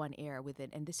we go on air with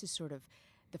it, and this is sort of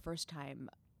the first time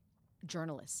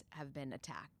journalists have been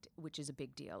attacked, which is a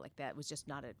big deal. Like that was just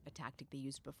not a tactic they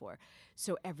used before.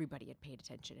 So everybody had paid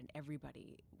attention and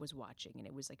everybody was watching, and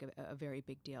it was like a very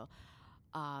big deal.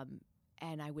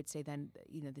 And I would say then,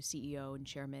 the CEO and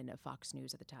chairman of Fox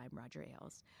News at the time, Roger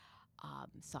Ailes,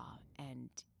 saw, and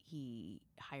he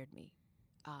hired me.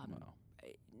 Wow.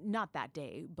 Not that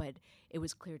day, but it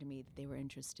was clear to me that they were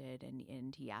interested,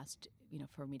 and he asked,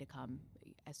 for me to come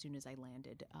as soon as I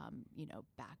landed,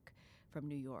 back from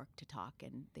New York to talk,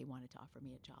 and they wanted to offer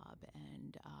me a job,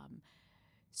 and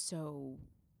so,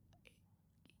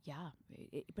 yeah.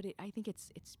 I think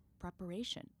it's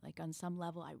preparation. Like on some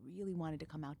level, I really wanted to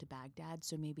come out to Baghdad,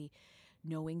 so maybe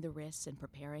knowing the risks and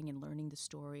preparing and learning the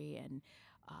story and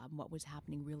what was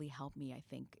happening really helped me, I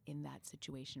think, in that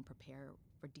situation, prepare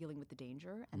for dealing with the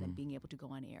danger and then being able to go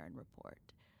on air and report.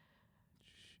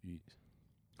 Jeez.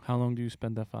 How long do you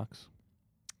spend at Fox?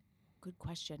 Good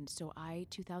question. So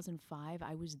 2005,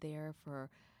 I was there for,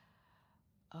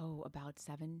 about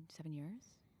seven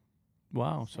years.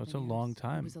 Wow, so it's a 7 long years.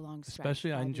 time. It was a long stretch.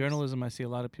 Especially 5 in years. journalism, I see a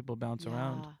lot of people bounce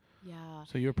around. Yeah.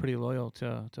 So you're pretty loyal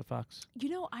to Fox.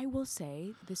 I will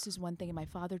say this is one thing, and my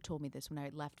father told me this when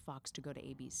I left Fox to go to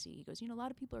ABC. He goes, a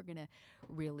lot of people are going to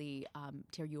really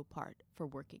tear you apart for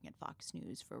working at Fox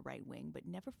News for right wing, but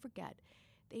never forget,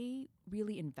 they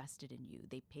really invested in you.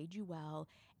 They paid you well,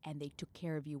 and they took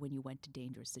care of you when you went to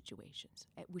dangerous situations,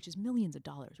 which is millions of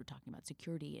dollars. We're talking about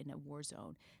security in a war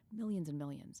zone, millions and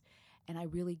millions. And I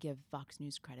really give Fox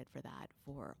News credit for that,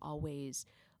 for always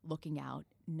looking out,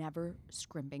 never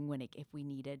scrimping if we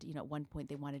needed. At one point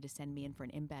they wanted to send me in for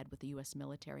an embed with the U.S.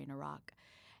 military in Iraq,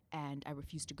 and I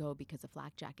refused to go because the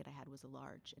flak jacket I had was a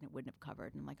large and it wouldn't have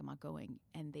covered. And I'm like, I'm not going.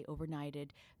 And they overnighted,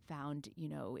 found,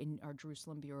 in our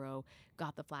Jerusalem bureau,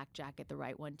 got the flak jacket, the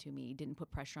right one to me, didn't put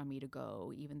pressure on me to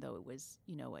go, even though it was,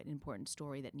 an important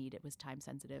story that was time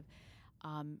sensitive.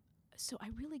 So I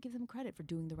really give them credit for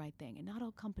doing the right thing. And not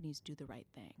all companies do the right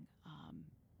thing,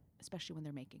 especially when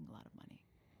they're making a lot of money.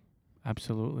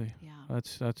 Absolutely. Yeah.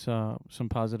 That's some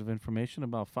positive information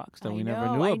about Fox that we never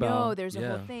I knew about. know. There's a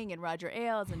Yeah. whole thing, and Roger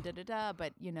Ailes and da-da-da,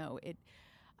 but,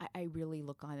 I really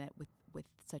look on it with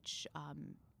such,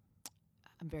 I'm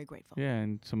very grateful. Yeah,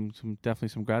 and definitely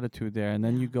some gratitude there. And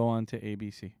then Yeah. you go on to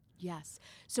ABC. Yes.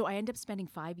 So I ended up spending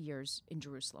 5 years in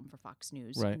Jerusalem for Fox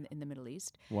News Right. in the Middle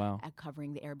East, Wow.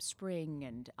 covering the Arab Spring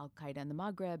and Al-Qaeda in the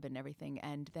Maghreb and everything.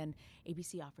 And then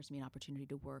ABC offers me an opportunity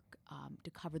to work,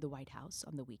 to cover the White House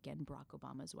on the weekend, Barack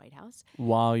Obama's White House.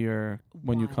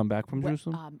 When you come back from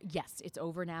Jerusalem? Yes, it's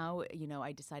over now.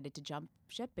 I decided to jump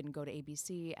ship and go to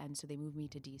ABC, and so they moved me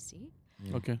to D.C.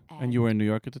 Okay. And you were in New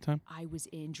York at the time? I was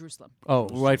in Jerusalem. Oh,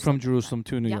 right from at the Jerusalem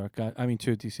to New Yep. York.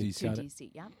 To DC. To Got it. D.C.,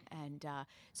 yeah. And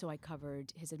so I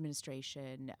covered his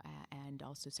administration and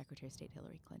also Secretary of State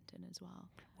Hillary Clinton as well.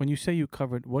 When you say you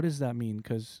covered, what does that mean?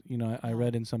 Because, I Yeah.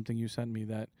 read in something you sent me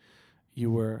that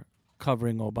you were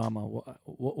covering Obama.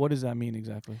 What does that mean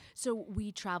exactly? So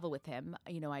we travel with him.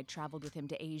 I traveled with him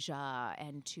to Asia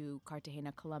and to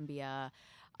Cartagena, Colombia.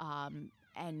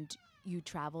 And you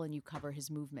travel and you cover his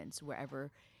movements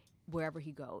wherever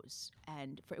he goes.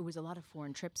 And it was a lot of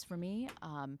foreign trips for me.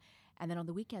 And then on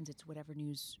the weekends, it's whatever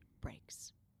news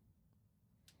breaks.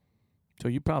 So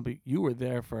you were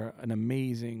there for an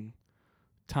amazing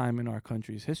time in our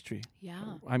country's history.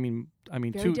 Yeah. I mean,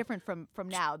 Very different from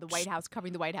now. The White House,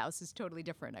 covering the White House is totally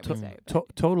different, I would say.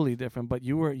 Totally different. But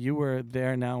you were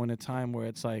there now in a time where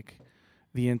it's like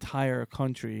the entire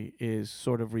country is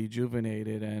sort of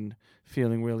rejuvenated and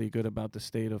feeling really good about the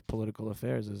state of political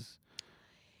affairs.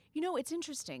 It's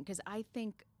interesting because I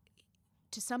think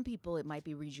to some people it might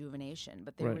be rejuvenation,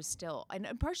 but there Right. was still,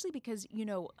 and partially because,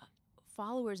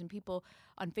 followers and people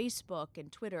on Facebook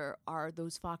and Twitter are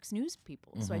those Fox News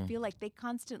people. So I feel like they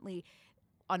constantly,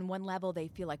 on one level, they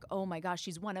feel like, oh my gosh,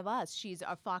 she's one of us. She's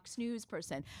a Fox News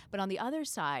person. But on the other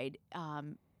side,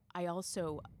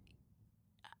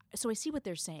 so I see what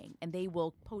they're saying, and they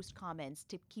will post comments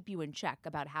to keep you in check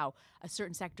about how a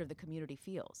certain sector of the community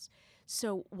feels.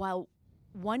 So while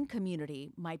one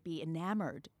community might be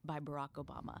enamored by Barack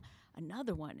Obama,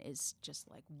 another one is just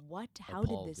like, what? How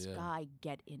Appalled, did this yeah. guy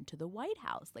get into the White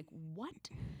House? Like, what?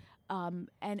 And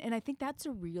I think that's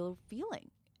a real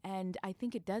feeling. And I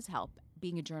think it does help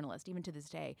being a journalist. Even to this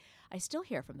day, I still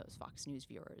hear from those Fox News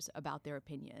viewers about their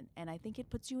opinion. And I think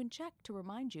it puts you in check to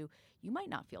remind you, you might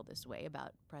not feel this way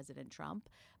about President Trump,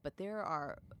 but there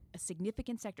are a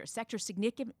significant sector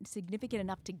significant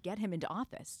enough to get him into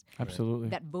office. Absolutely.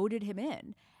 That voted him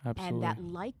in. Absolutely.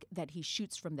 And that he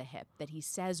shoots from the hip, that he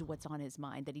says what's on his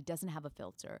mind, that he doesn't have a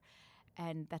filter.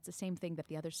 And that's the same thing that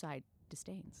the other side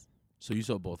disdains. So you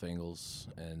saw both angles,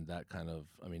 and that kind of,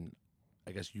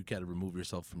 I guess you got to remove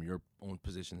yourself from your own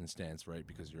position and stance, right?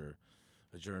 Because you're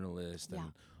a journalist,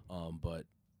 and but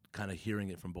kind of hearing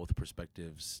it from both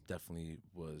perspectives definitely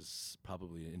was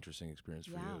probably an interesting experience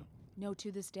for you. No,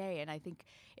 to this day. And I think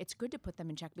it's good to put them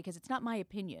in check because it's not my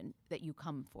opinion that you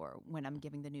come for when I'm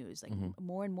giving the news. Like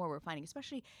more and more we're finding,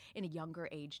 especially in a younger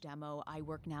age demo. I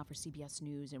work now for CBS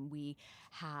News, and we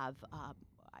have a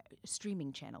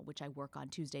streaming channel, which I work on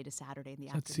Tuesday to Saturday in the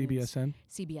afternoons. CBSN?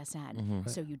 CBSN.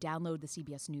 So you download the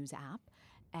CBS News app,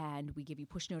 and we give you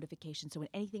push notifications. So when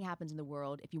anything happens in the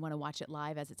world, if you want to watch it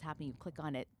live as it's happening, you click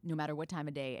on it no matter what time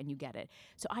of day, and you get it.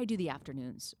 So I do the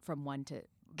afternoons from 1 to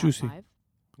Juicy. 5.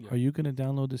 Yeah. Are you going to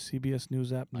download the CBS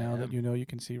News app now that you know you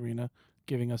can see Reena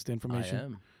giving us the information? I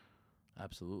am.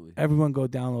 Absolutely. Everyone go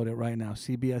download it right now.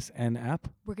 CBSN app.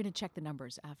 We're going to check the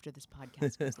numbers after this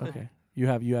podcast goes live. Okay. You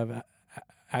have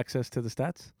access to the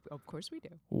stats? Of course we do.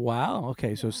 Wow.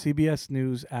 Okay. So CBS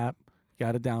News app.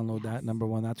 Got to download that. Number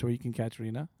one. That's where you can catch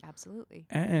Reena. Absolutely.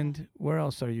 And where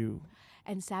else are you?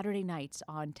 And Saturday nights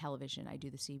on television, I do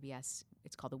the CBS.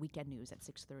 It's called the Weekend News at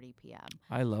 6:30 p.m.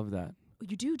 I love that.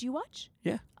 You do? Do you watch?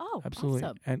 Yeah. Oh, Absolutely.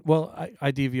 awesome. And well,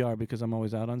 I DVR because I'm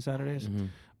always out on Saturdays.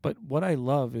 But what I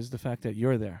love is the fact that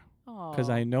you're there because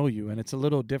I know you, and it's a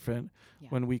little different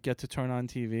when we get to turn on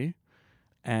TV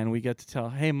and we get to tell,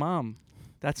 "Hey, Mom,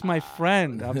 that's my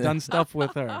friend. I've done stuff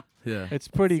with her." Yeah. It's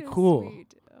pretty So cool.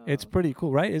 sweet. It's pretty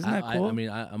cool, right? Isn't that cool? I mean,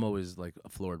 I'm always like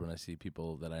floored when I see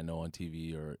people that I know on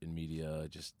TV or in media,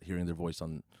 just hearing their voice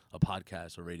on a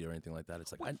podcast or radio or anything like that.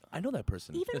 It's like, I know that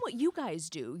person. Even what you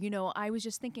guys do, you know, I was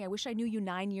just thinking, I wish I knew you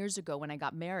 9 years ago when I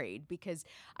got married, because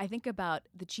I think about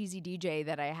the cheesy DJ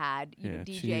that I had, DJing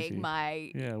cheesy.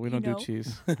 my. Yeah, we don't do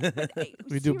cheese.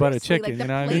 We do butter chicken, Like you the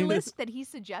know what I mean? playlist that he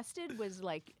suggested was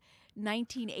like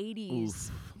 1980s.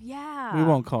 Oof. Yeah. We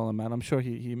won't call him out. I'm sure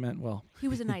he meant well. He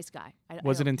was a nice guy.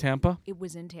 Was it in Tampa? It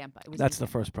was in Tampa. It was That's in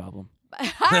the first problem. Hey,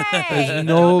 There's don't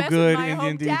no mess with good my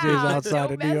Indian DJs hometown. outside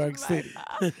Don't of New mess York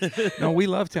with City. No, we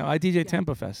love Tampa. I DJ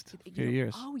Tampa Fest You for know-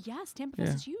 years. Oh yes, Tampa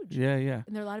Fest is huge. Yeah, yeah.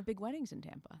 And there are a lot of big weddings in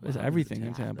Tampa. There's Wow, everything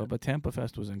in Tampa. Tampa, but Tampa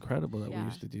Fest was incredible that we Yeah.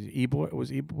 used to do. Ybor was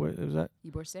that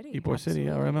Ybor City. Ybor City?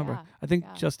 Yeah, I absolutely, remember. yeah, I think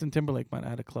yeah. Justin Timberlake might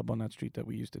have had a club on that street that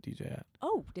we used to DJ at.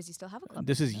 Oh, does he still have a club?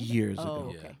 This is I know that. years Oh, ago.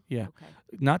 okay. Yeah. Okay.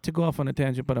 Not to go off on a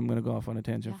tangent, but I'm going to go off on a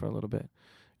tangent Yeah. for a little bit.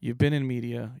 You've been in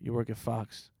media. You work at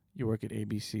Fox. You work at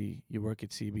ABC. You work at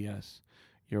CBS.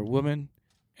 You're a woman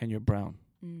and you're brown.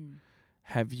 Mm.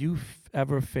 Have you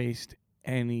ever faced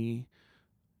any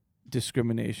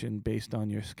discrimination based on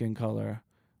your skin color,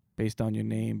 based on your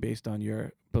name, based on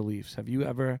your beliefs? Have you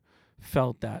ever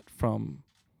felt that from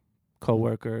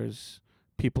coworkers,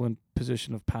 people in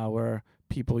position of power,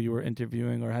 people you were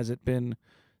interviewing, or has it been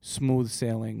smooth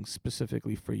sailing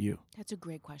specifically for you? That's a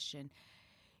great question.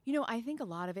 You know, I think a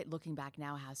lot of it, looking back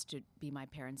now, has to be my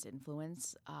parents'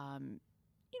 influence.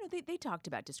 You know, they talked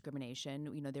about discrimination.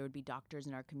 You know, there would be doctors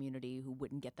in our community who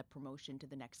wouldn't get the promotion to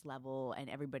the next level, and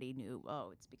everybody knew, oh,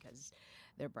 it's because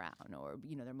they're brown, or,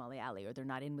 you know, they're Malayali, or they're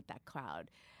not in with that crowd.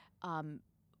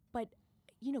 But,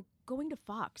 you know, going to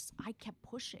Fox, I kept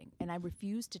pushing, and I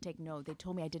refused to take no. They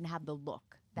told me I didn't have the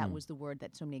look. That was the word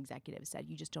that so many executives said.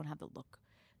 You just don't have the look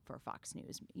for Fox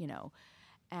News, you know.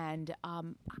 And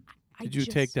Did you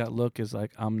take that look as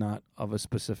like, I'm not of a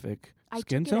specific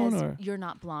skin took it tone, as or you're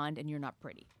not blonde and you're not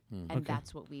pretty. And Okay.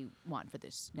 that's what we want for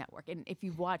this network. And if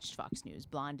you've watched Fox News,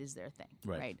 blonde is their thing,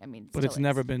 Right. right? I mean, but it's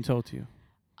never been told to you.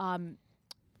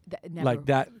 never. Like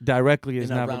that directly has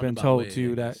In a never been roundabout told way, to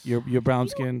you I that guess. you're brown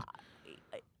skinned.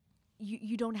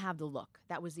 You don't have the look.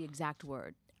 That was the exact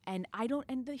word. And I don't.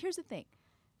 And here's the thing.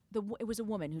 It was a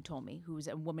woman who told me, who was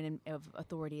a woman of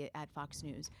authority at Fox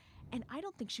News, and I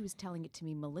don't think she was telling it to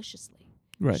me maliciously.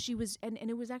 Right. She was, and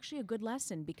it was actually a good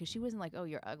lesson, because she wasn't like, oh,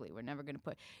 you're ugly, we're never going to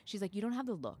put. She's like, you don't have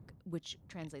the look, which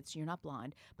translates to you're not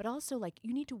blonde, but also like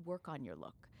you need to work on your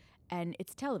look, and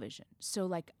it's television. So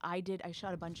like I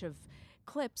shot a bunch of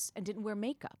clips and didn't wear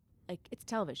makeup. Like, it's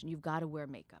television. You've got to wear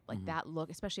makeup. Like, that look,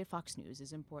 especially at Fox News,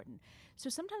 is important. So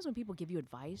sometimes when people give you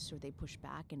advice or they push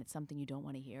back and it's something you don't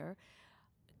want to hear,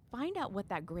 find out what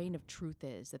that grain of truth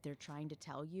is that they're trying to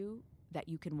tell you, that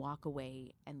you can walk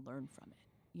away and learn from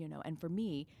it, you know? And for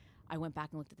me, I went back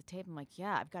and looked at the tape. I'm like,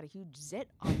 yeah, I've got a huge zit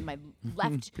on my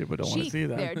left People don't wanna cheek see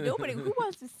that. there. Nobody, who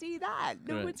wants to see that?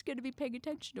 No Right. one's going to be paying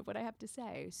attention to what I have to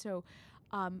say. So,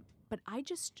 but I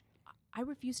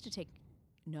refuse to take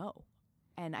no.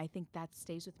 And I think that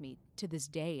stays with me to this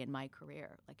day in my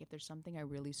career. Like, if there's something I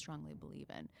really strongly believe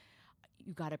in,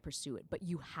 you got to pursue it. But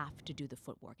you have to do the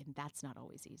footwork, and that's not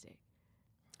always easy.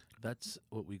 That's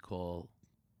what we call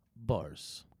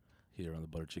bars here on the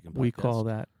Butter Chicken Podcast. We call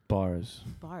that Bars.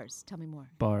 Bars. Tell me more.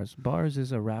 Bars. Bars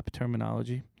is a rap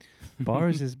terminology.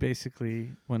 Bars is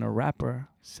basically when a rapper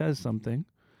says something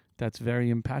that's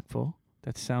very impactful,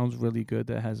 that sounds really good,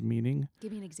 that has meaning.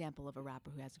 Give me an example of a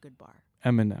rapper who has a good bar.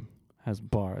 Eminem has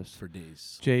bars. For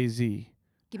days. Jay-Z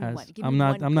Give me has. one. Give I'm me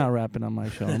not. one I'm not good- rapping on my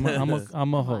show. I'm a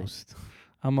Come on. host.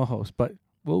 I'm a host. But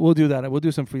we'll do that. We'll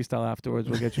do some freestyle afterwards.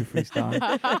 We'll get you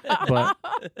freestyling.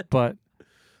 but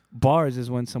bars is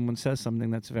when someone says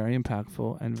something that's very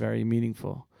impactful and very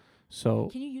meaningful. So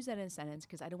Can you use that in a sentence?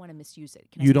 Because I don't want to misuse it.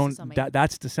 Can I you use don't. this on my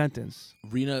That's the sentence.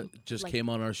 Reena just Like- came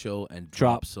on our show and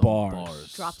Drop dropped some bars.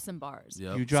 bars. drop some bars?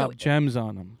 Yep. You drop So- gems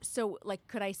on them. So, like,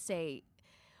 could I say,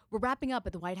 we're wrapping up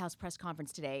at the White House press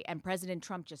conference today, and President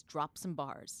Trump just dropped some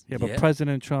bars. Yeah, but Yeah.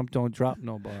 President Trump don't drop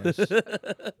no bars.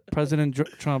 President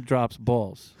Trump drops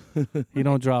balls. He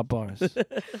don't drop bars.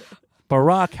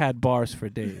 Barack had bars for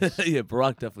days, Yeah,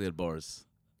 Barack definitely had bars.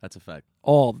 That's a fact.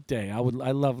 all day. I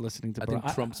love listening to I Barack.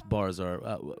 think Trump's bars are.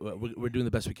 We're doing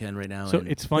the best we can right now. So and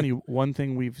it's funny. One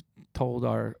thing we've told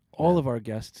all Yeah. of our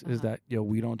guests is Uh-huh. that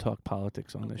we don't talk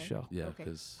politics on this Okay. show. yeah, Okay.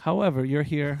 because However, you're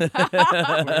here. We're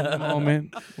in the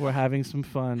moment. We're having some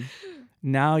fun.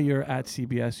 Now you're at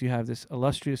CBS. You have this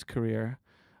illustrious career.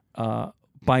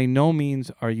 By no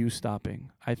means are you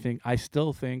stopping. I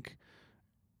still think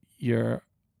you're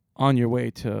on your way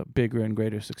to bigger and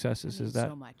greater successes. I mean, Is that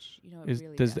so much? You know, it is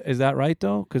really is that right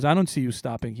though? Because I don't see you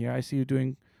stopping here. I see you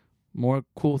doing more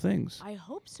cool things. I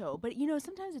hope so. But,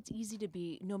 sometimes it's easy to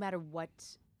be, no matter what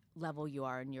level you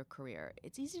are in your career,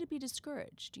 it's easy to be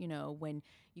discouraged, when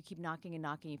you keep knocking and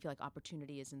knocking, you feel like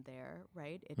opportunity isn't there,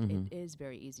 right? It is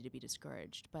very easy to be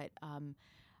discouraged. But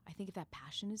I think if that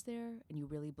passion is there and you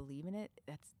really believe in it,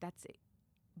 that's it,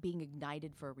 being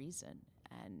ignited for a reason,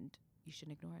 and you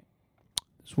shouldn't ignore it.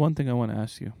 There's one thing I want to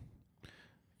ask you.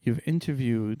 You've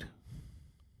interviewed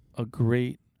a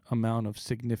great amount of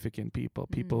significant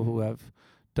people who have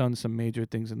done some major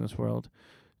things in this world.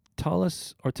 Tell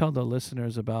us, or tell the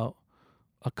listeners, about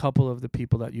a couple of the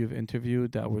people that you've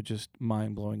interviewed that were just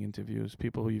mind-blowing interviews,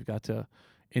 people who you've got to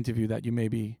interview that you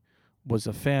maybe was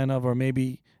a fan of, or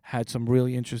maybe had some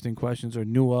really interesting questions or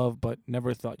knew of but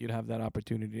never thought you'd have that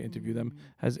opportunity to interview them.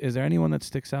 Is there anyone that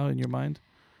sticks out in your mind?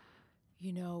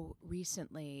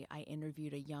 Recently I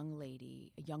interviewed a young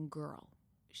lady, a young girl.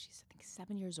 She's, I think,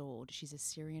 7 years old. She's a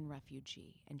Syrian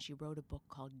refugee, and she wrote a book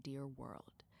called Dear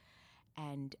World.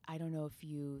 And I don't know if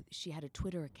she had a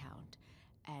Twitter account,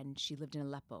 and she lived in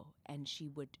Aleppo, and she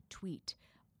would tweet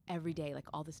every day, like,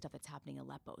 all the stuff that's happening in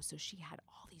Aleppo. So she had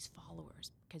all these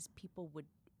followers because people were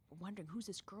wondering, who's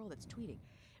this girl that's tweeting?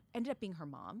 Ended up being her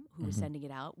mom who was sending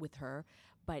it out with her,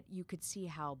 but you could see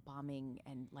how bombing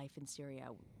and life in Syria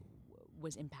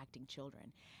was impacting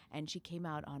children. And she came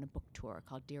out on a book tour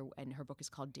called and her book is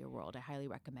called Dear World. I highly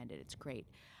recommend it. It's great.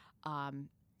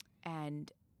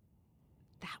 And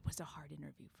that was a hard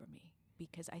interview for me,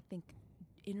 because I think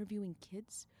interviewing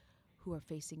kids who are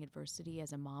facing adversity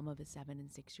as a mom of a 7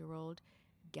 and 6 year old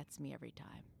gets me every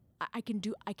time. I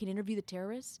can interview the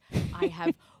terrorists. I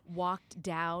have walked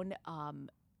down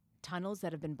tunnels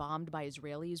that have been bombed by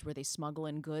Israelis where they smuggle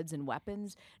in goods and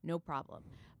weapons, no problem.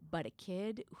 But a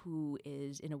kid who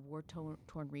is in a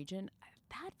war-torn region,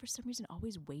 that for some reason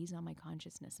always weighs on my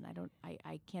consciousness, and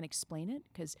I can't explain it,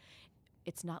 because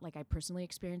it's not like I personally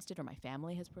experienced it or my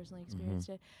family has personally experienced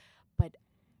it, but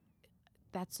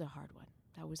that's a hard one.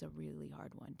 That was a really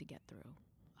hard one to get through,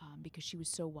 because she was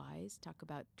so wise. Talk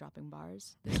about dropping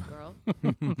bars. This girl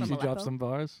from She Aleppo dropped some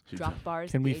bars. dropped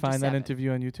bars. Can at we the age of find that 7.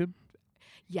 interview on YouTube?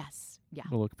 Yes. Yeah.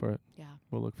 We'll look for it. Yeah.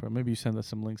 We'll look for it. Maybe you send us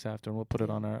some links after, and we'll put it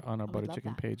on our would Butter love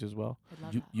Chicken that. page as well. I'd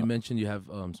love you that. mentioned you have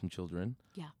some children.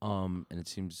 Yeah. And it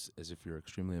seems as if you're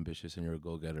extremely ambitious and you're a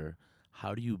go-getter.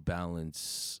 How do you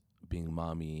balance being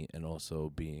mommy and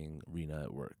also being Reena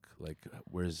at work? Like,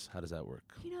 how does that work?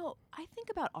 I think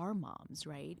about our moms,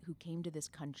 right, who came to this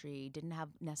country, didn't have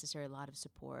necessarily a lot of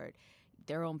support.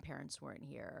 Their own parents weren't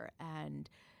here. And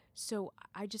so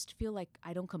I just feel like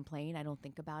I don't complain. I don't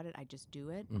think about it. I just do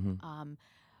it.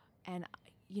 And,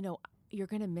 you're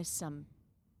going to miss some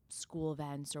school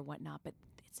events or whatnot, but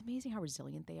it's amazing how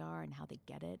resilient they are and how they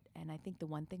get it. And I think the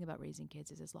one thing about raising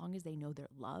kids is, as long as they know they're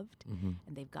loved and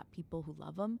they've got people who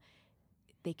love them,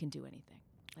 they can do anything.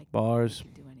 Like, Bars. They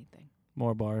can do anything.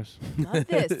 More bars. Love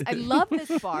this. I love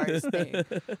this bars thing.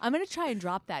 I'm going to try and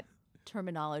drop that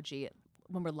terminology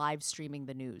when we're live streaming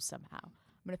the news somehow. I'm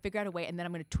going to figure out a way, and then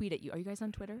I'm going to tweet at you. Are you guys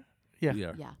on Twitter? Yeah. We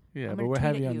are. Yeah. Yeah, I'm but gonna we're tweet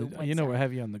heavy at on you the. once We're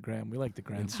heavy on the gram. We like the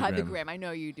gram. Instagram. The gram. I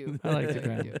know you do. I like the You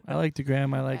gram. do. I like the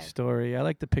gram. I like Okay. story. I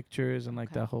like the pictures and like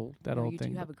Okay. that whole No, you thing.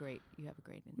 do but have a great. we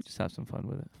Insta. just have some fun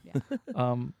with it.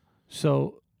 Yeah.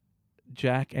 So,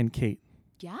 Jack and Kate.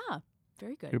 Yeah.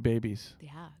 Very good. Your babies.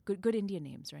 Yeah. Good Indian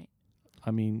names, right?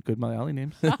 I mean, good Malayali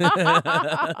names.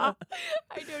 I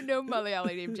don't know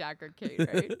Malayali named Jack or Kate,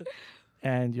 right?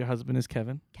 And your husband is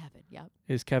Kevin. Kevin, yep.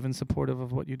 Is Kevin supportive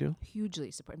of what you do? Hugely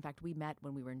support. In fact, we met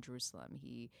when we were in Jerusalem.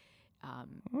 He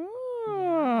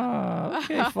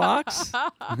Okay, Fox.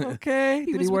 Okay.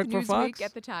 He Did was he work with for Newsweek Fox?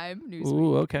 at the time. Newsweek.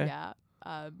 Ooh, okay. Yeah.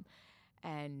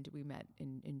 And we met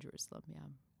in Jerusalem. Yeah.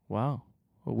 Wow.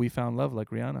 Well, we found love like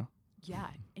Rihanna. Yeah.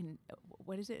 In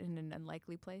what is it? In an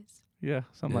unlikely place. Yeah,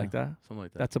 something like that. Something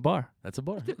like that. That's a bar. That's a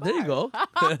bar. It's a There you go.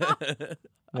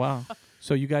 Wow.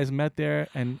 So you guys met there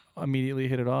and immediately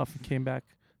hit it off and came back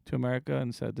to America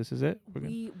and said, "This is it."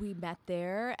 We met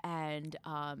there, and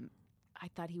I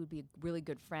thought he would be a really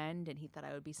good friend, and he thought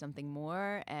I would be something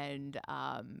more, and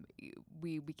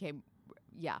we became,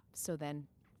 yeah. So then,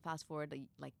 fast forward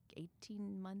like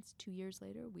 18 months, 2 years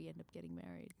later, we end up getting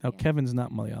married. Now, Yeah. Kevin's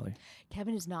not Malayali.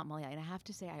 Kevin is not Malayali, and I have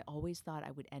to say, I always thought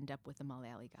I would end up with a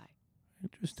Malayali guy.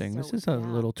 Interesting. This So, is a yeah.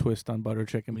 little twist on Butter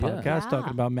Chicken Yeah. podcast talking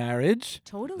Yeah. about marriage.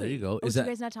 Totally. There you go. Oh, Is so that-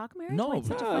 you guys not talk marriage? No, Why, it's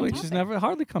such a but- fun Which is topic. never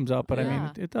hardly comes up, but I mean,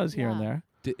 Yeah. it does here and Yeah.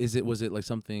 there. Was it like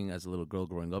something as a little girl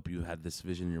growing up? You had this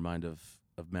vision in your mind of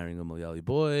marrying a Malayali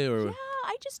boy, or Yeah,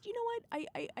 I just, you know what?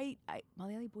 I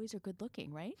Malayali boys are good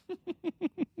looking, right?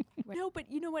 Right. No,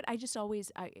 but you know what? I just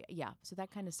always, yeah. So that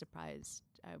kind of surprised.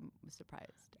 I was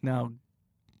surprised. Now,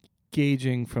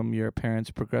 gauging from your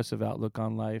parents' progressive outlook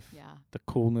on life, Yeah. the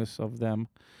coolness of them,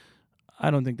 I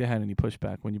don't think they had any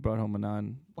pushback when you brought home a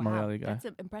non-Malayali guy. That's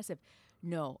impressive.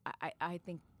 No, I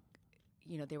think,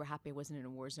 you know, they were happy I wasn't in a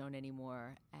war zone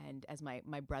anymore. And as my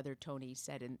brother Tony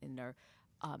said in our,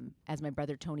 as my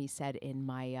brother Tony said in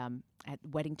my at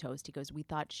wedding toast, he goes, "We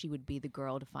thought she would be the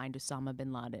girl to find Osama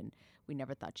bin Laden. We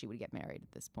never thought she would get married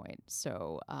at this point."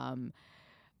 So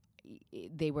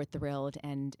they were thrilled.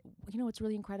 And you know what's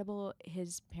really incredible?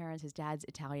 His parents, his dad's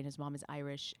Italian, his mom is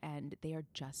Irish, and they are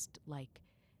just like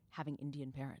having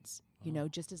Indian parents, you know,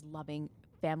 just as loving.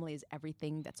 Family is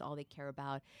everything. That's all they care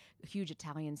about. A huge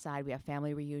Italian side. We have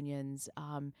family reunions.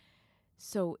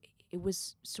 So it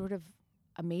was sort of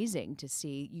amazing to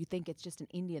see. You think it's just an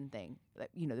Indian thing,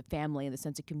 you know, the family and the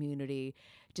sense of community.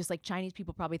 Just like Chinese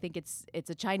people probably think it's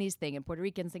a Chinese thing, and Puerto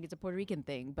Ricans think it's a Puerto Rican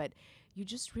thing. But you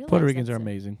just realize Puerto Ricans are that's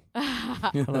amazing.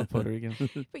 I love Puerto Ricans.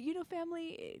 But you know,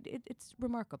 family, it's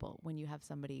remarkable when you have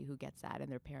somebody who gets that,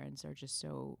 and their parents are just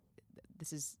so.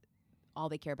 This is all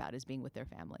they care about is being with their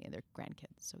family and their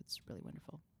grandkids. So it's really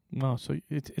wonderful. Wow. So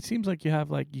it seems like you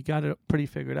have you got it pretty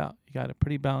figured out. You got it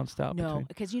pretty balanced out. No, between-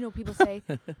 because you know, people say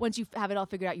once you have it all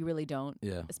figured out, you really don't.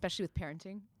 yeah. Especially with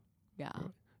parenting. Yeah.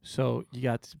 So you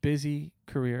got this busy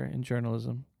career in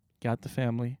journalism, got the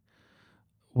family.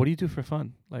 What do you do for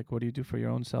fun? Like, what do you do for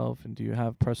your own self? And do you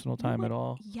have personal You know time at what?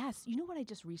 all? Yes. You know what I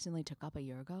just recently took up a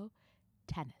year ago?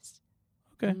 Tennis.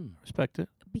 Okay. Mm. Respect it.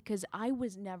 Because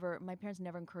my parents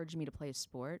never encouraged me to play a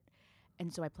sport.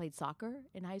 And so I played soccer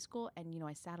in high school, and, you know,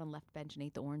 I sat on left bench and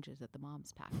ate the oranges that the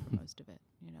moms packed for most of it.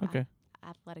 You know, Okay.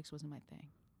 Athletics wasn't my thing.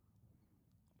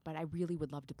 But I really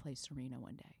would love to play Serena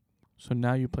one day, So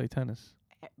now you play tennis.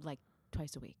 like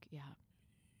twice a week. Yeah.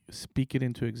 Speak it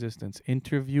into existence.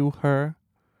 Interview her.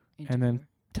 And then Interviewer.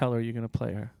 Tell her you're going to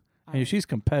play her. All And right. she's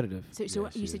competitive. So Yeah,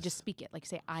 she you said is. just speak it. Like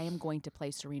say, I am going to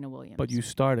play Serena Williams. But you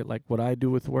started like what I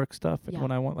do with work stuff. And Yeah.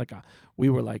 when I want, we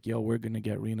were like, yo, we're going to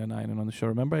get Reena Ninan on the show.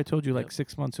 Remember I told you like Yep.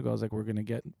 6 months ago, I was like, we're going to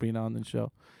get Reena on the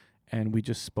show. And we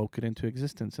just spoke it into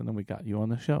existence. And then we got you on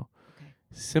the show. Okay.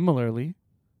 Similarly,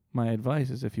 my advice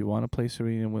is if you want to play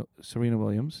Serena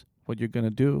Williams, what you're going to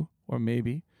do, or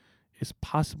maybe, is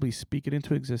possibly speak it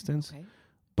into existence. Okay.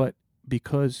 But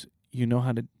because you know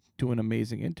how to do an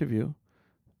amazing interview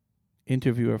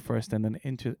her first, and then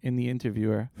in the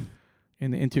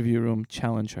interview room,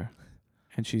 challenge her,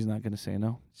 and she's not going to say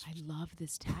no. I love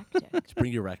this tactic. Just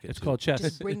bring your racket. It's too. called chess.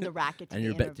 Just bring the racket to and the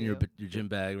your interview. your gym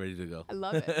bag ready to go. I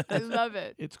love it. I love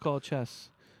it. It's called chess.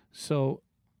 So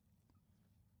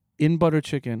in Butter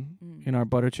Chicken, Mm. in our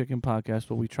Butter Chicken podcast,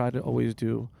 what we try to always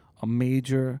do, a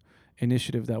major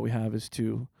initiative that we have is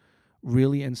to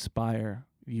really inspire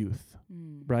youth,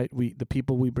 Mm. right? The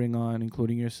people we bring on,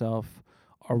 including yourself,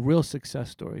 are real success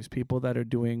stories, people that are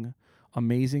doing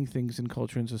amazing things in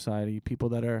culture and society, people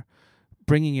that are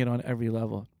bringing it on every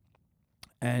level.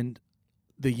 And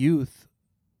the youth,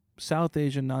 South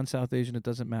Asian, non-South Asian, it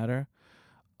doesn't matter,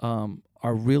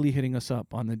 are really hitting us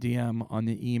up on the DM, on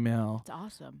the email. It's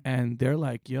awesome. And they're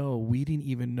like, yo, we didn't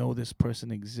even know this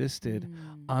person existed.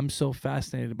 Mm. I'm so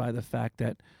fascinated by the fact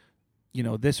that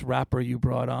this rapper you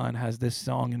brought on has this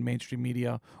song in mainstream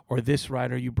media, or this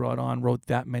writer you brought on wrote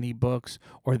that many books,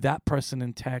 or that person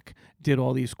in tech did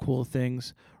all these cool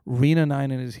things. Reena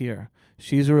Ninan is here.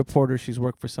 She's a reporter. She's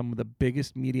worked for some of the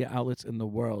biggest media outlets in the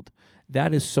world.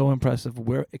 That is so impressive.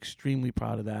 We're extremely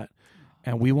proud of that.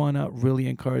 And we want to really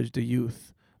encourage the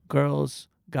youth, girls,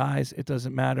 guys, it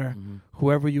doesn't matter.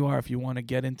 Whoever you are, if you want to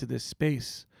get into this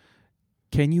space,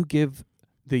 can you give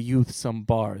the youth some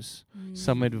bars,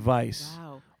 some advice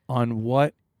on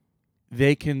what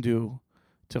they can do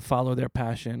to follow their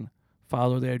passion,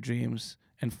 follow their dreams,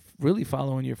 and really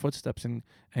follow in your footsteps and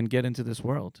get into this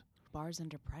world? Bars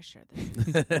under pressure.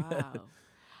 Wow.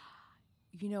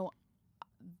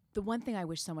 The one thing I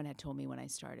wish someone had told me when I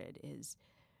started is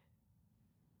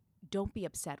don't be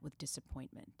upset with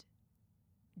disappointment.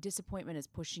 Disappointment is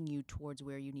pushing you towards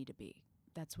where you need to be.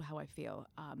 That's how I feel.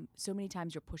 So many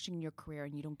times you're pushing your career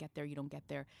and you don't get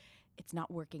there. It's not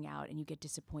working out and you get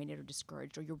disappointed or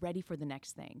discouraged, or you're ready for the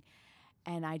next thing.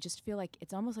 And I just feel like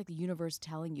it's almost like the universe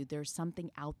telling you there's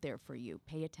something out there for you.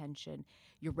 Pay attention.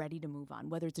 You're ready to move on.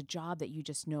 Whether it's a job that you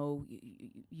just know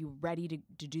you're ready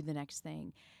to do the next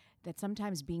thing. That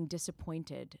sometimes being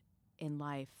disappointed in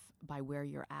life by where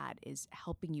you're at is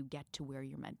helping you get to where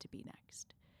you're meant to be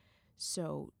next.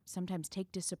 So sometimes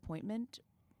take disappointment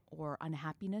or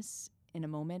unhappiness in a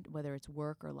moment, whether it's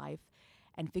work or life,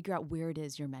 and figure out where it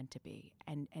is you're meant to be.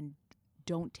 And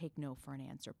don't take no for an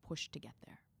answer. Push to get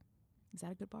there. Is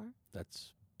that a good bar?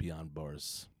 That's beyond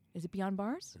bars. Is it beyond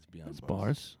bars? It's beyond It's bars.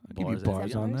 bars. I'll give you Bars. bars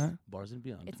Is that on bars? that. Bars and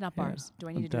beyond. It's not bars. Do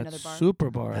I need to do That's another bar? super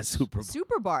bars. That's super bars.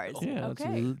 Super bars. Yeah,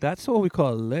 Okay. that's what we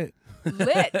call lit.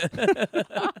 Lit.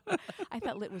 I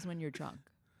thought lit was when you're drunk.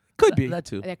 Could be. That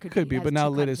too. That Could be, It has but now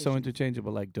two lit is so connotations.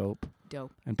 interchangeable, like dope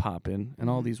Dope. and poppin' and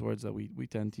all these words that we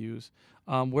tend to use.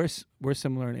 We're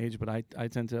similar in age, but I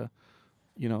tend to,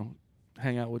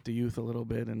 hang out with the youth a little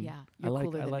bit, and Yeah, you're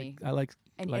cooler than me. I like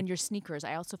And your sneakers.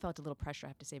 I also felt a little pressure, I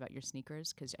have to say, about your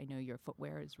sneakers, because I know your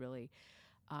footwear is really...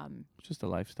 just a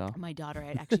lifestyle. my daughter,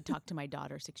 I actually talked to my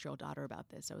daughter, 6-year-old daughter, about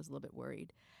this. I was a little bit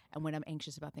worried. And when I'm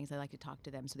anxious about things, I like to talk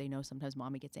to them so they know sometimes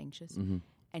mommy gets anxious.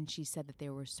 And she said that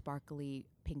there were sparkly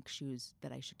pink heels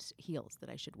that I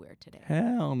should wear today.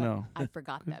 Hell But no. I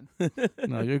forgot them.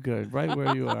 No, you're good. Right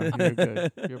where you are. You're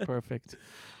good. You're perfect.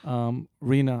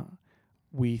 Reena,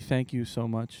 we thank you so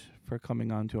much for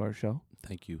coming on to our show.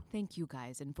 Thank you. Thank you,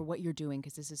 guys, and for what you're doing,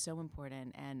 because this is so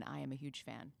important, and I am a huge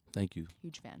fan. Thank you.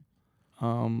 Huge fan.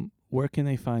 Where can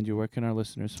they find you? Where can our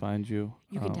listeners find you?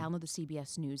 You can download the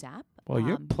CBS News app. Well,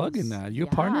 you're plugging that. You're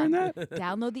partnering that?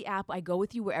 Download the app. I go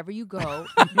with you wherever you go,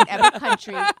 in every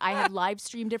country. I have live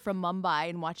streamed it from Mumbai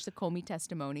and watched the Comey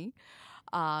testimony.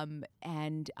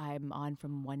 And I'm on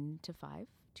from 1 to 5,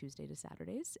 Tuesday to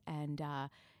Saturdays. And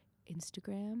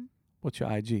Instagram. What's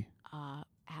your IG?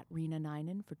 At Reena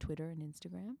Ninan for Twitter and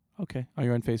Instagram. Okay. Are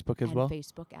you on Facebook as and well?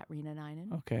 Facebook at Reena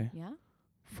Ninan. Okay. Yeah.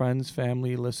 Friends,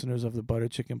 family, listeners of the Butter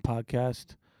Chicken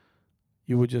Podcast,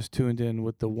 you were just tuned in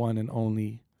with the one and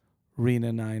only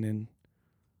Reena Ninan.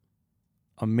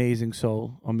 Amazing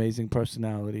soul, amazing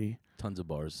personality, Tons of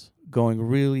bars. going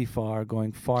really far,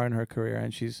 going far in her career,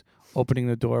 and she's opening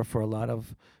the door for a lot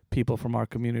of people from our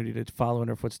community to follow in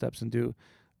her footsteps and do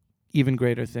even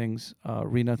greater things.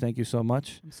 Reena, thank you so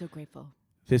much. I'm so grateful.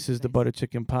 This is the Butter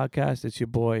Chicken Podcast. It's your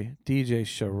boy, DJ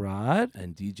Sharad.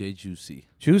 And DJ Juicy.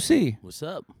 Juicy, What's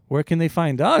up? where can they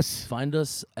find us? Find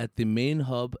us at the main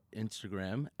hub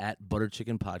Instagram at Butter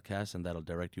Chicken Podcast, and that'll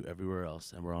direct you everywhere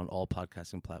else. And we're on all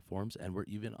podcasting platforms, and we're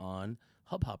even on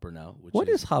Hubhopper now. What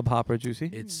is Hubhopper,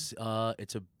 Juicy? It's a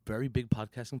very big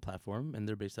podcasting platform, and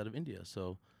they're based out of India.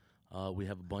 So we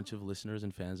have a bunch of listeners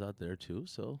and fans out there too.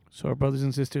 So our brothers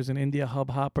and sisters in India,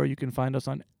 Hubhopper, you can find us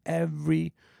on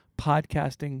every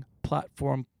podcasting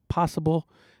platform possible.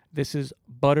 This is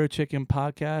Butter Chicken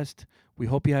Podcast. We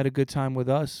hope you had a good time with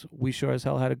us. We sure as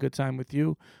hell had a good time with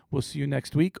you. We'll see you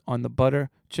next week on the Butter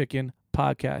Chicken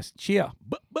Podcast. Cheer.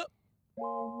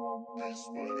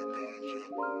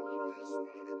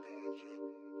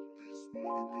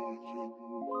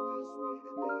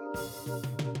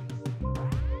 Peace,